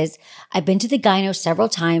 inches. I've been to the gyno several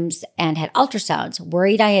times and had ultrasounds,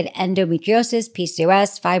 worried I had endometriosis,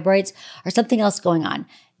 PCOS, fibroids, or something else going on.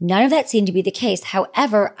 None of that seemed to be the case.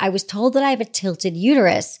 However, I was told that I have a tilted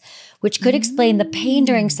uterus, which could explain the pain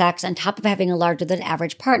during sex on top of having a larger than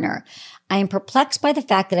average partner. I am perplexed by the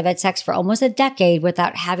fact that I've had sex for almost a decade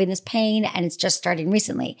without having this pain, and it's just starting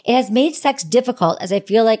recently. It has made sex difficult, as I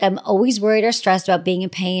feel like I'm always worried or stressed about being in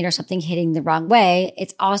pain or something hitting the wrong way.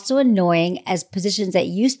 It's also annoying, as positions that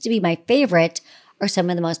used to be my favorite are some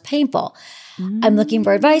of the most painful. I'm looking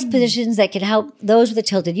for advice, positions that can help those with a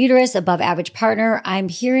tilted uterus, above average partner. I'm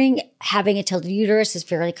hearing having a tilted uterus is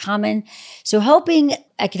fairly common, so hoping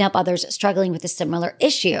I can help others struggling with a similar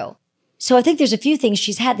issue. So I think there's a few things.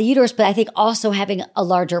 She's had the uterus, but I think also having a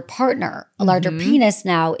larger partner, a larger penis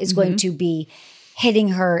now is going to be hitting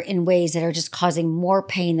her in ways that are just causing more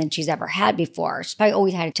pain than she's ever had before. She's probably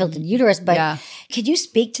always had a tilted uterus, but could you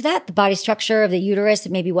speak to that, the body structure of the uterus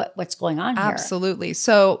and maybe what's going on here? Absolutely.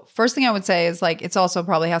 So first thing I would say is it's also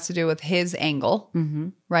probably has to do with his angle,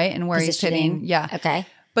 right? And where he's sitting. Yeah. Okay.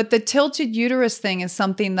 But the tilted uterus thing is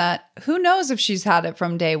something that who knows if she's had it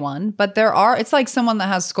from day one, but it's like someone that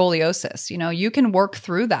has scoliosis, you can work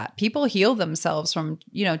through that. People heal themselves from,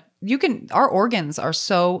 our organs are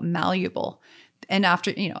so malleable. And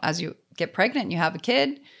after, as you get pregnant, you have a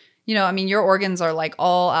kid, your organs are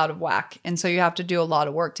all out of whack. And so you have to do a lot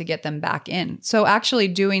of work to get them back in. So actually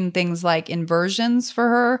doing things like inversions for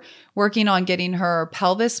her, working on getting her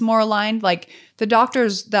pelvis more aligned, the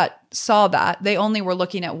doctors that saw that, they only were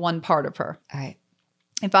looking at one part of her. All right.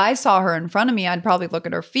 If I saw her in front of me, I'd probably look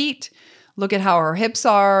at her feet, look at how her hips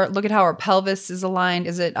are, look at how her pelvis is aligned.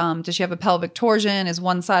 Is it, does she have a pelvic torsion? Is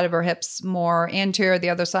one side of her hips more anterior, the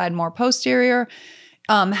other side more posterior?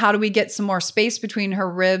 How do we get some more space between her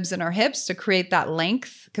ribs and her hips to create that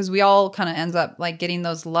length? Because we all kind of ends up like getting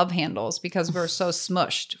those love handles because we're so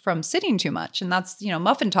smushed from sitting too much. And that's,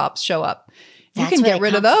 muffin tops show up. You can get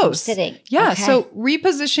rid of those. Sitting. Yeah. Okay. So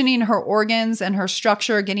repositioning her organs and her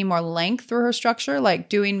structure, getting more length through her structure, like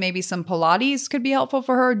doing maybe some Pilates could be helpful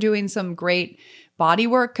for her. Doing some great body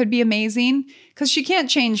work could be amazing because she can't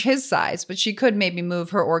change his size, but she could maybe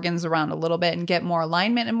move her organs around a little bit and get more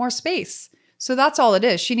alignment and more space. So that's all it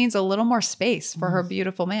is. She needs a little more space for her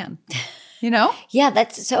beautiful man. Yeah,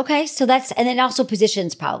 that's so okay. So that's, and then also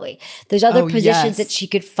positions probably. There's other positions that she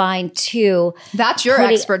could find too. That's your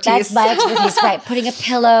expertise. That's my expertise, right? Putting a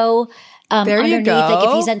pillow there you underneath, go. like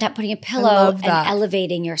if he's on top, putting a pillow and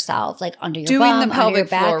elevating yourself, like under your bum, doing the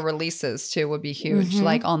pelvic under your floor releases too would be huge,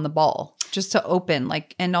 like on the ball, just to open,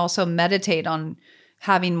 like, and also meditate on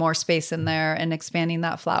having more space in there and expanding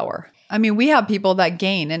that flower. I mean, we have people that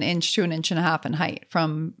gain an inch to an inch and a half in height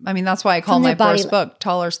that's why I call my first book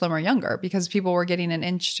Taller, Slimmer, Younger, because people were getting an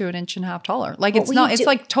inch to an inch and a half taller. Like it's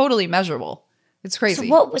like totally measurable. It's crazy.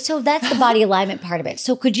 So that's the body alignment part of it.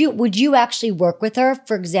 So would you actually work with her?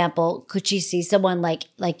 For example, could she see someone like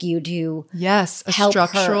you to Yes, a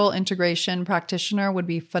structural integration practitioner would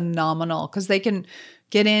be phenomenal because they can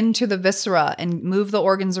get into the viscera and move the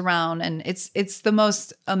organs around. And it's the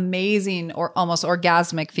most amazing or almost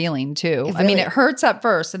orgasmic feeling too. Really? I mean, it hurts at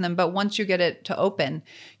first but once you get it to open,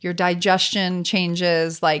 your digestion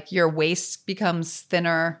changes, like your waist becomes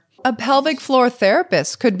thinner. A pelvic floor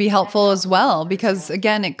therapist could be helpful as well because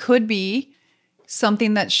again, it could be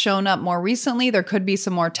something that's shown up more recently. There could be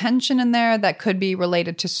some more tension in there that could be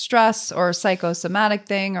related to stress or a psychosomatic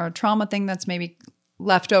thing or a trauma thing that's maybe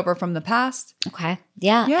left over from the past. Okay.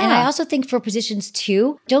 Yeah. And I also think for positions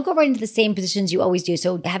too, don't go right into the same positions you always do.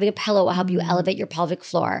 So having a pillow will help you elevate your pelvic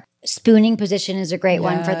floor. Spooning position is a great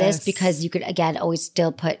one for this because you could, again, always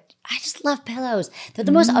still I just love pillows. They're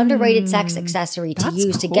the most underrated sex accessory to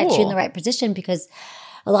use to get you in the right position because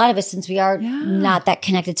a lot of us, since we are not that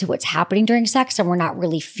connected to what's happening during sex and we're not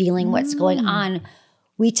really feeling what's going on,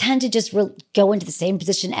 we tend to just go into the same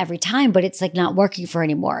position every time, but it's like not working for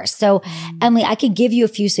anymore. So Emily, I could give you a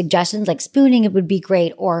few suggestions, like spooning, it would be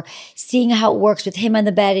great, or seeing how it works with him on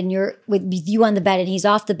the bed and with you on the bed and he's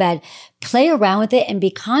off the bed. Play around with it and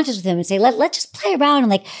be conscious with him and say, let's just play around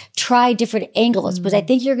and like try different angles. Because I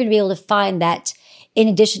think you're going to be able to find that in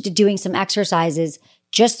addition to doing some exercises,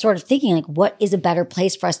 just sort of thinking like, what is a better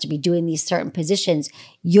place for us to be doing these certain positions?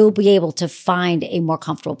 You'll be able to find a more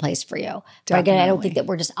comfortable place for you. But again, I don't think that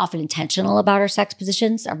we're just often intentional about our sex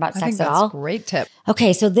positions or about sex at all. That's a great tip.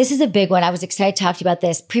 Okay, so this is a big one. I was excited to talk to you about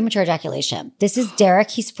this. Premature ejaculation. This is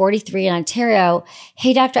Derek. He's 43 in Ontario.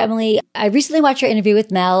 Hey, Dr. Emily, I recently watched your interview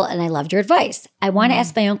with Mel and I loved your advice. I want to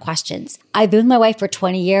ask my own questions. I've been with my wife for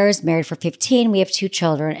 20 years, married for 15. We have 2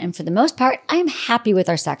 children. And for the most part, I am happy with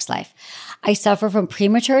our sex life. I suffer from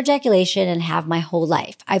premature ejaculation and have my whole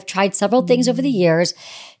life. I've tried several things over the years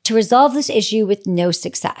to resolve this issue with no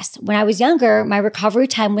success. When I was younger, my recovery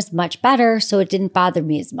time was much better, so it didn't bother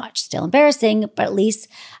me as much. Still embarrassing, but at least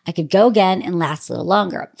I could go again and last a little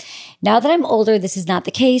longer. Now that I'm older, this is not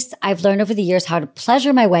the case. I've learned over the years how to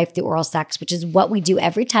pleasure my wife through oral sex, which is what we do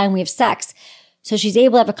every time we have sex. So she's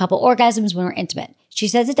able to have a couple orgasms when we're intimate. She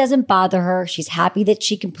says it doesn't bother her. She's happy that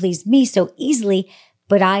she can please me so easily,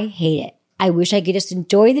 but I hate it. I wish I could just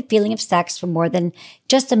enjoy the feeling of sex for more than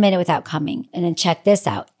just a minute without coming. And then check this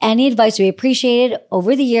out. Any advice would be appreciated.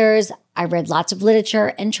 Over the years, I read lots of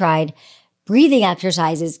literature and tried breathing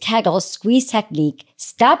exercises, Kegels, squeeze technique,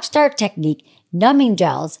 stop-start technique, numbing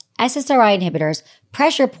gels, SSRI inhibitors,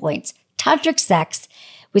 pressure points, tantric sex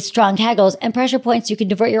with strong Kegels, and pressure points you can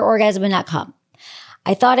divert your orgasm and not come.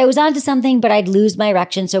 I thought I was onto something, but I'd lose my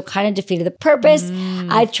erection, so kind of defeated the purpose.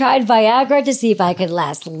 I tried Viagra to see if I could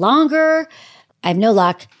last longer. I have no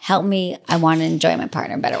luck. Help me. I want to enjoy my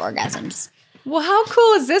partner better orgasms. Well, how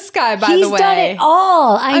cool is this guy, by the way? He's done it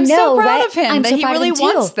all. I'm so proud right? of him I'm that so he proud really of him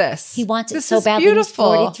too. wants this. He wants it This so is badly.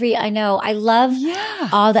 beautiful. He's 43. I know. I love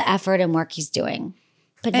all the effort and work he's doing.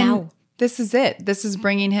 But now this is it. This is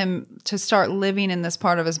bringing him to start living in this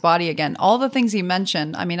part of his body again. All the things he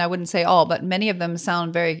mentioned, I mean, I wouldn't say all, but many of them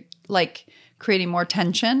sound very like creating more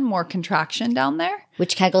tension, more contraction down there.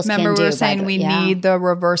 Which Kegels Remember can do. we were saying we need the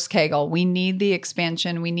reverse Kegel. We need the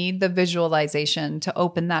expansion. We need the visualization to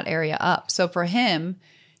open that area up. So for him,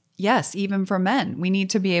 yes, even for men, we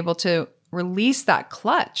need to be able to release that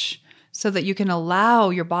clutch so that you can allow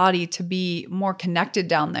your body to be more connected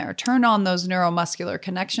down there. Turn on those neuromuscular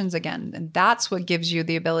connections again. And that's what gives you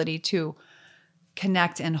the ability to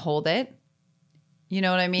connect and hold it You know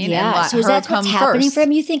what I mean? Yeah. And let so is her that come what's happening first. for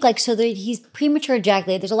him? You think like, so that he's premature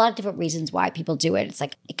ejaculated. There's a lot of different reasons why people do it. It's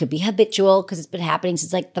like, it could be habitual because it's been happening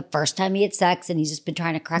since like the first time he had sex and he's just been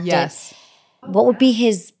trying to correct Yes. it. What would be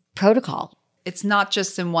his protocol? It's not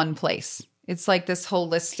just in one place. It's like this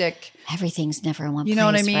holistic. Everything's never in one place. You know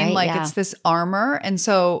what I mean? Right? Like it's this armor. And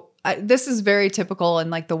so this is very typical in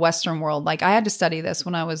like the Western world. Like I had to study this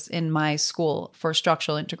when I was in my school for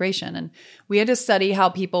structural integration. And we had to study how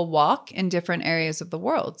people walk in different areas of the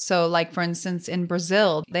world. So like, for instance, in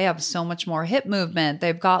Brazil, they have so much more hip movement.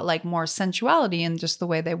 They've got like more sensuality in just the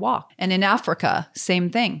way they walk. And in Africa, same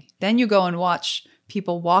thing. Then you go and watch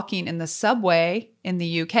people walking in the subway in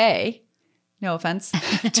the UK. No offense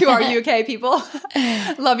to our UK people.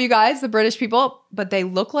 Love you guys, the British people. But they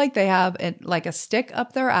look like they have like a stick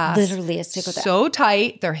up their ass. Literally a stick up their ass. So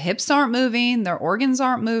tight. Their hips aren't moving. Their organs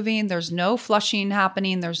aren't moving. There's no flushing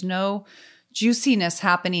happening. There's no juiciness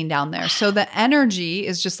happening down there. So the energy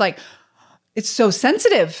is just like, it's so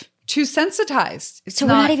sensitive, too sensitized. So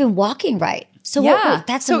we're not even walking right. So yeah.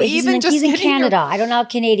 That's so amazing. even He's in Canada. I don't know how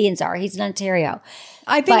Canadians are. He's in Ontario.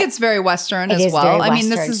 I think it's very Western as well. I mean,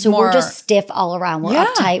 this is so more. We're just stiff all around. We're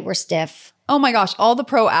uptight. We're stiff. Oh my gosh. All the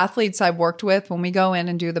pro athletes I've worked with, when we go in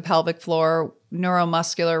and do the pelvic floor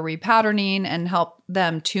neuromuscular repatterning and help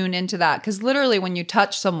them tune into that. Because literally when you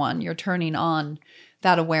touch someone, you're turning on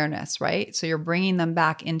that awareness, right? So you're bringing them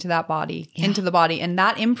back into that body, into the body. And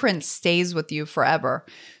that imprint stays with you forever.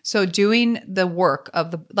 So doing the work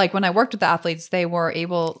of like when I worked with the athletes, they were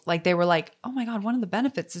like, oh my God, one of the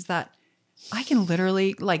benefits is that I can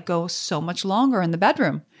literally like go so much longer in the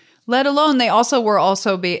bedroom, let alone they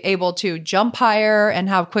were be able to jump higher and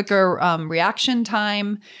have quicker reaction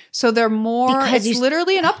time. So they're more, it's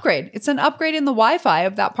literally an upgrade. It's an upgrade in the Wi-Fi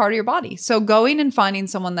of that part of your body. So going and finding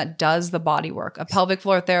someone that does the body work, a pelvic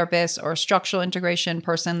floor therapist or a structural integration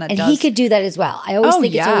person that does. And he could do that as well. I always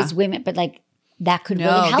think it's always women, but like that could really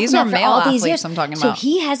help. These are male athletes I'm talking about. So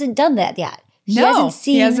he hasn't done that yet.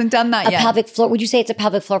 He hasn't done that yet. A pelvic floor. Would you say it's a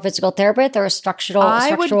pelvic floor physical therapist or a structural?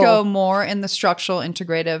 I would go more in the structural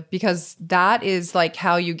integrative because that is like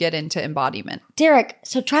how you get into embodiment. Derek,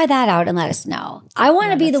 so try that out and let us know. I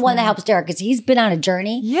want to be the one that helps Derek because he's been on a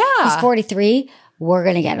journey. Yeah. He's 43. We're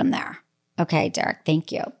going to get him there. Okay, Derek,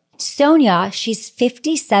 thank you. Sonia, she's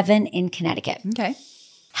 57 in Connecticut. Okay.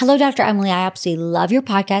 Hello, Dr. Emily. I absolutely love your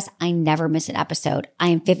podcast. I never miss an episode. I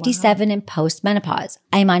am 57 in postmenopause.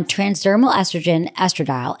 I am on transdermal estrogen,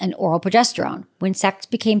 estradiol, and oral progesterone. When sex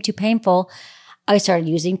became too painful, I started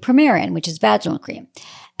using Premarin, which is vaginal cream,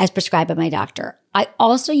 as prescribed by my doctor. I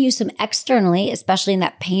also use some externally, especially in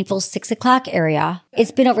that painful 6 o'clock area.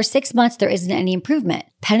 It's been over 6 months. There isn't any improvement.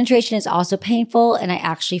 Penetration is also painful, and I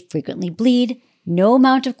actually frequently bleed. No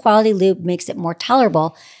amount of quality lube makes it more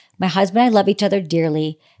tolerable. My husband and I love each other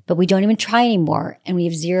dearly, but we don't even try anymore, and we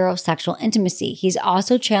have zero sexual intimacy. He's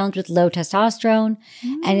also challenged with low testosterone,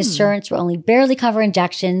 and insurance will only barely cover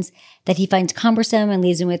injections that he finds cumbersome and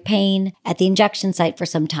leaves him with pain at the injection site for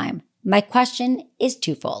some time. My question is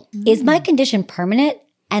twofold. Is my condition permanent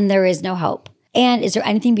and there is no hope? And is there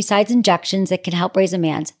anything besides injections that can help raise a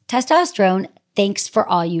man's testosterone? Thanks for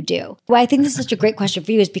all you do. Why I think this is such a great question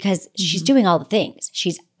for you is because she's doing all the things.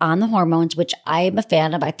 She's on the hormones, which I am a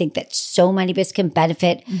fan of. I think that so many of us can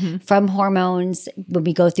benefit from hormones. When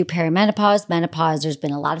we go through perimenopause, menopause, there's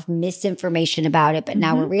been a lot of misinformation about it, but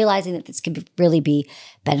now we're realizing that this can really be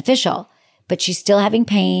beneficial. But she's still having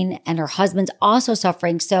pain and her husband's also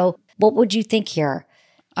suffering. So what would you think here?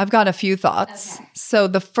 I've got a few thoughts. Okay. So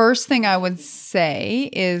the first thing I would say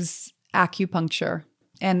is acupuncture.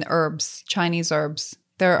 And herbs, Chinese herbs.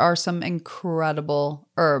 There are some incredible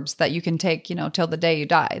herbs that you can take, till the day you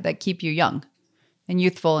die that keep you young and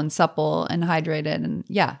youthful and supple and hydrated. And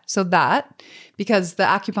so that, because the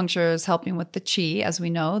acupuncture is helping with the qi, as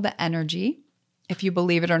we know, the energy, if you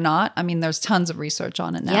believe it or not. I mean, there's tons of research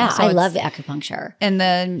on it now. Yeah, so I love acupuncture. And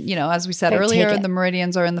then, as we said earlier, the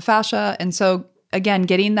meridians are in the fascia. And so again,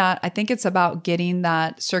 getting that, I think it's about getting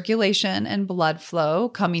that circulation and blood flow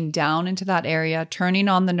coming down into that area, turning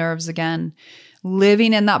on the nerves again,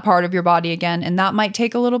 living in that part of your body again. And that might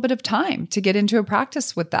take a little bit of time to get into a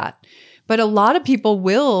practice with that. But a lot of people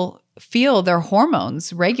will feel their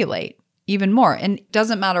hormones regulate even more. And it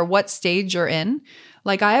doesn't matter what stage you're in.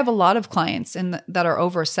 Like I have a lot of clients that are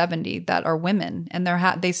over 70 that are women and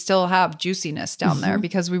they still have juiciness down there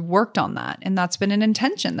because we've worked on that. And that's been an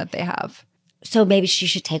intention that they have. So maybe she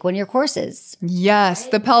should take one of your courses. Yes,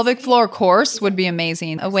 the pelvic floor course would be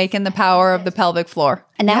amazing. Awaken the power of the pelvic floor.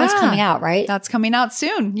 And that one's coming out, right? That's coming out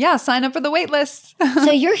soon. Yeah, sign up for the wait list.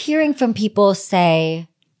 So you're hearing from people, say,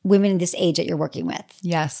 women this age that you're working with.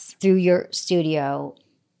 Yes. Through your studio,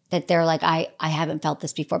 that they're like, I haven't felt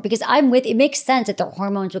this before? Because it makes sense that their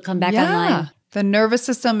hormones would come back online. The nervous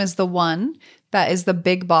system is the one that is the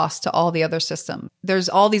big boss to all the other systems. There's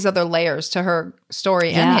all these other layers to her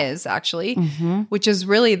story and his, actually, which is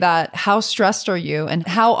really that how stressed are you and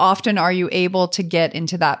how often are you able to get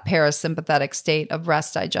into that parasympathetic state of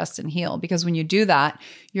rest, digest, and heal? Because when you do that,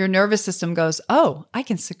 your nervous system goes, oh, I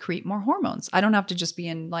can secrete more hormones. I don't have to just be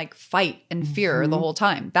in like fight and fear the whole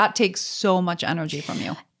time. That takes so much energy from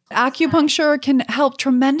you. Acupuncture can help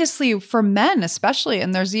tremendously for men, especially.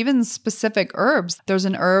 And there's even specific herbs. There's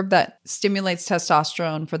an herb that stimulates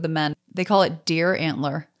testosterone for the men. They call it deer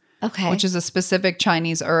antler, which is a specific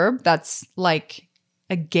Chinese herb that's like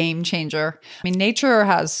a game changer. I mean, nature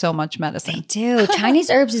has so much medicine. They do. Chinese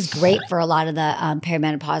herbs is great for a lot of the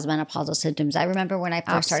perimenopause, menopausal symptoms. I remember when I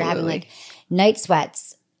first started having like night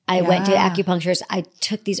sweats, I went to acupuncturist. I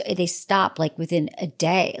took these, they stop like within a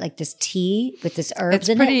day, like this tea with this herbs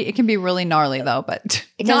in it. It can be really gnarly though, but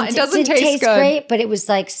it doesn't taste good. Great, but it was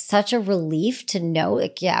like such a relief to know,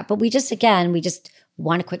 like, but we just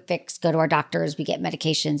want a quick fix, go to our doctors, we get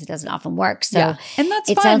medications. It doesn't often work. So and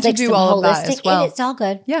that's fine to do all of that as well. It's all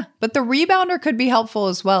good. Yeah. But the rebounder could be helpful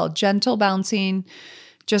as well. Gentle bouncing,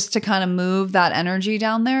 just to kind of move that energy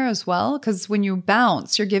down there as well. Because when you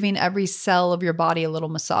bounce, you're giving every cell of your body a little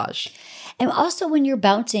massage. And also when you're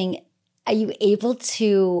bouncing, are you able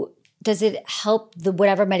to, does it help the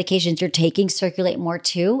whatever medications you're taking circulate more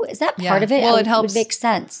too? Is that part of it? Well, it helps. It would make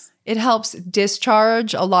sense. It helps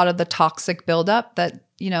discharge a lot of the toxic buildup that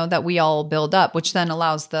we all build up, which then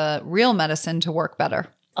allows the real medicine to work better.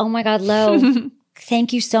 Oh my God, Lo.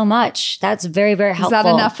 Thank you so much. That's very, very helpful. Is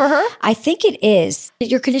that enough for her? I think it is.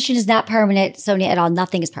 Your condition is not permanent, Sonia, at all.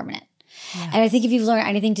 Nothing is permanent. Yeah. And I think if you've learned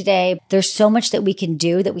anything today, there's so much that we can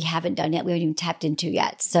do that we haven't done yet. We haven't even tapped into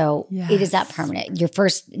yet. So it is not permanent. Your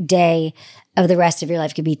first day of the rest of your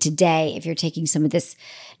life could be today if you're taking some of this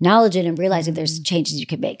knowledge in and realizing there's changes you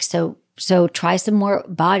can make. So try some more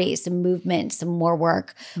bodies, some movement, some more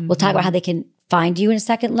work. We'll talk about how they can find you in a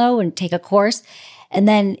second, Lo, and take a course. And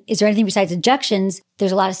then is there anything besides injections?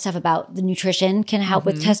 There's a lot of stuff about the nutrition can help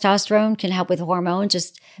with testosterone, can help with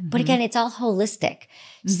hormones, but again, it's all holistic.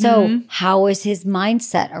 So how is his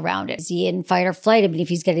mindset around it? Is he in fight or flight? I mean, if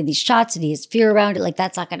he's getting these shots and he has fear around it, like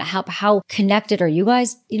that's not going to help. How connected are you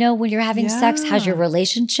guys, when you're having sex? How's your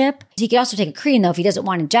relationship? He could also take a cream though. If he doesn't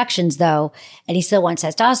want injections though, and he still wants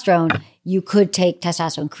testosterone, you could take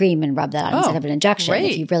testosterone cream and rub that on instead of an injection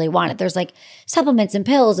if you really want it. There's like supplements and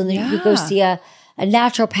pills, and then you could go see a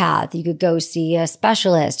naturopath. You could go see a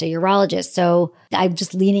specialist, a urologist. So I'm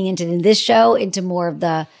just leaning into this show into more of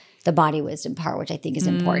the body wisdom part, which I think is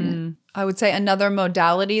important. I would say another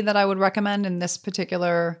modality that I would recommend in this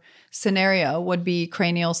particular scenario would be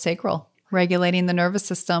cranial sacral, regulating the nervous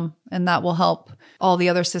system. And that will help all the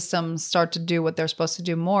other systems start to do what they're supposed to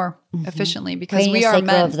do more efficiently, because cranial we are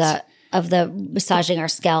meant of the massaging our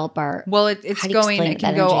scalp. It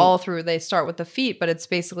can go all through. They start with the feet, but it's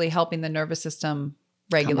basically helping the nervous system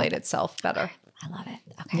regulate itself better. Okay. I love it.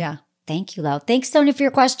 Okay. Yeah. Thank you, Lo. Thanks, Sonia, for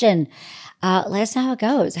your question. Let us know how it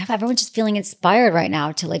goes. I hope everyone's just feeling inspired right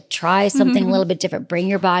now to like try something a little bit different. Bring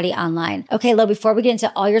your body online. Okay, Lo, before we get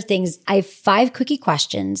into all your things, I have 5 quickie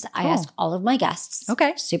questions I ask all of my guests.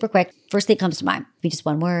 Okay. Super quick. First thing comes to mind. Be just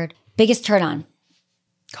one word. Biggest turn on.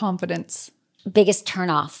 Confidence. Biggest turn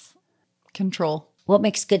off. Control. What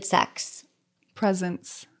makes good sex?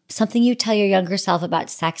 Presence. Something you tell your younger self about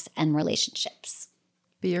sex and relationships.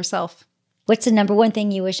 Be yourself. What's the number one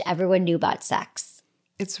thing you wish everyone knew about sex?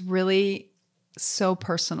 It's really so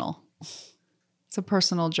personal. It's a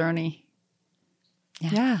personal journey.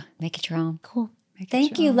 Yeah. Make it your own. Cool.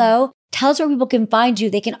 Thank you, Lo. Tell us where people can find you.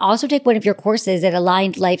 They can also take one of your courses at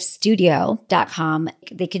alignedlifestudio.com.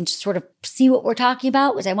 They can just sort of see what we're talking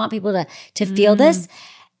about, because I want people to feel this.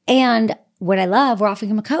 And what I love, we're offering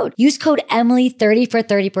them a code. Use code Emily30 for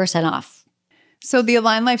 30% off. So the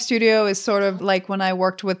Aligned Life Studio is sort of like when I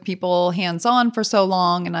worked with people hands-on for so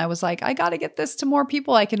long, and I was like, I got to get this to more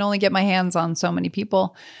people. I can only get my hands on so many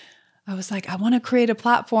people. I was like, I want to create a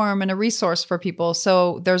platform and a resource for people.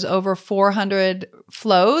 So there's over 400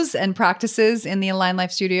 flows and practices in the Aligned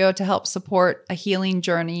Life Studio to help support a healing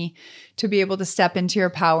journey, to be able to step into your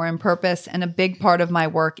power and purpose. And a big part of my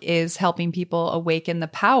work is helping people awaken the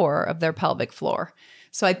power of their pelvic floor.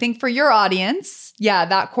 So I think for your audience, yeah,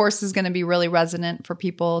 that course is going to be really resonant for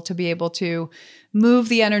people to be able to move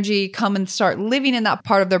the energy, come and start living in that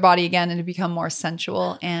part of their body again and to become more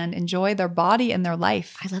sensual and enjoy their body and their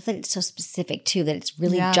life. I love that it's so specific too, that it's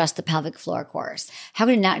really just the pelvic floor course. How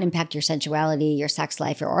can it not impact your sensuality, your sex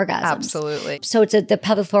life, your orgasms? Absolutely. So it's the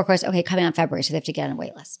pelvic floor course, okay, coming out in February, so they have to get on a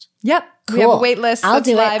wait list. Yep. Cool. We have a wait list. I'll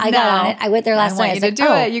do it. I got on it. I went there last night. I want you to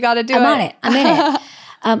do it. You got to do it. I'm on it. I'm in it.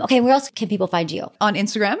 Okay, where else can people find you? On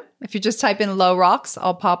Instagram. If you just type in Low Rox,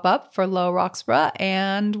 I'll pop up for Lauren Roxburgh.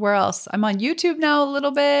 And where else? I'm on YouTube now a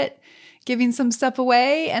little bit, giving some stuff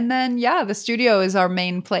away. And then, the studio is our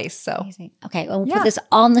main place. So, amazing. Okay, well, we'll put this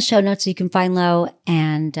all in the show notes so you can find Lo.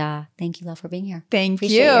 And thank you, Lo, for being here.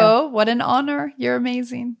 Appreciate you. What an honor. You're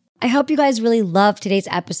amazing. I hope you guys really loved today's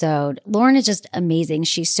episode. Lauren is just amazing.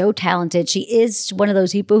 She's so talented. She is one of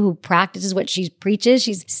those people who practices what she preaches.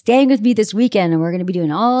 She's staying with me this weekend and we're going to be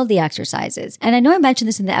doing all the exercises. And I know I mentioned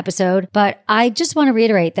this in the episode, but I just want to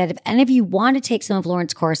reiterate that if any of you want to take some of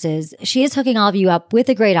Lauren's courses, she is hooking all of you up with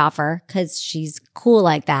a great offer because she's cool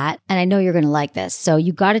like that. And I know you're going to like this. So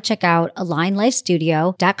you got to check out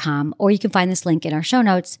alignlifestudio.com, or you can find this link in our show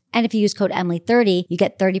notes. And if you use code Emily30, you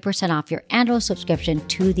get 30% off your annual subscription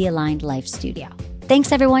to the Aligned Life Studio.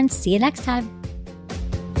 Thanks, everyone. See you next time.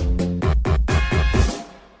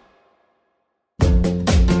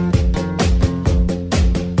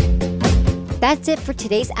 That's it for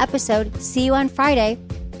today's episode. See you on Friday.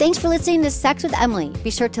 Thanks for listening to Sex with Emily.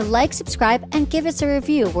 Be sure to like, subscribe, and give us a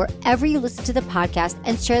review wherever you listen to the podcast,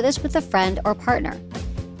 and share this with a friend or partner.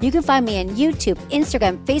 You can find me on YouTube,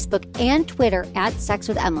 Instagram, Facebook, and Twitter at Sex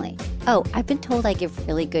with Emily. Oh, I've been told I give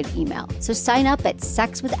really good email. So sign up at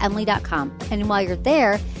sexwithemily.com. And while you're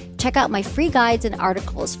there, check out my free guides and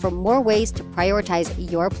articles for more ways to prioritize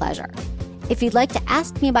your pleasure. If you'd like to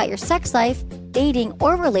ask me about your sex life, dating,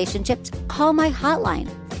 or relationships, call my hotline,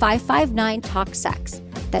 559-TALK-SEX.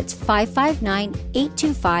 That's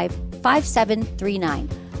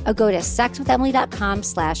 559-825-5739. Or go to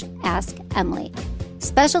sexwithemily.com/askemily.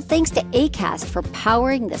 Special thanks to Acast for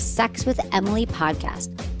powering the Sex with Emily podcast.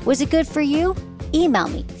 Was it good for you? Email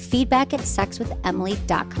me,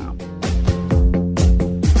 feedback@sexwithemily.com.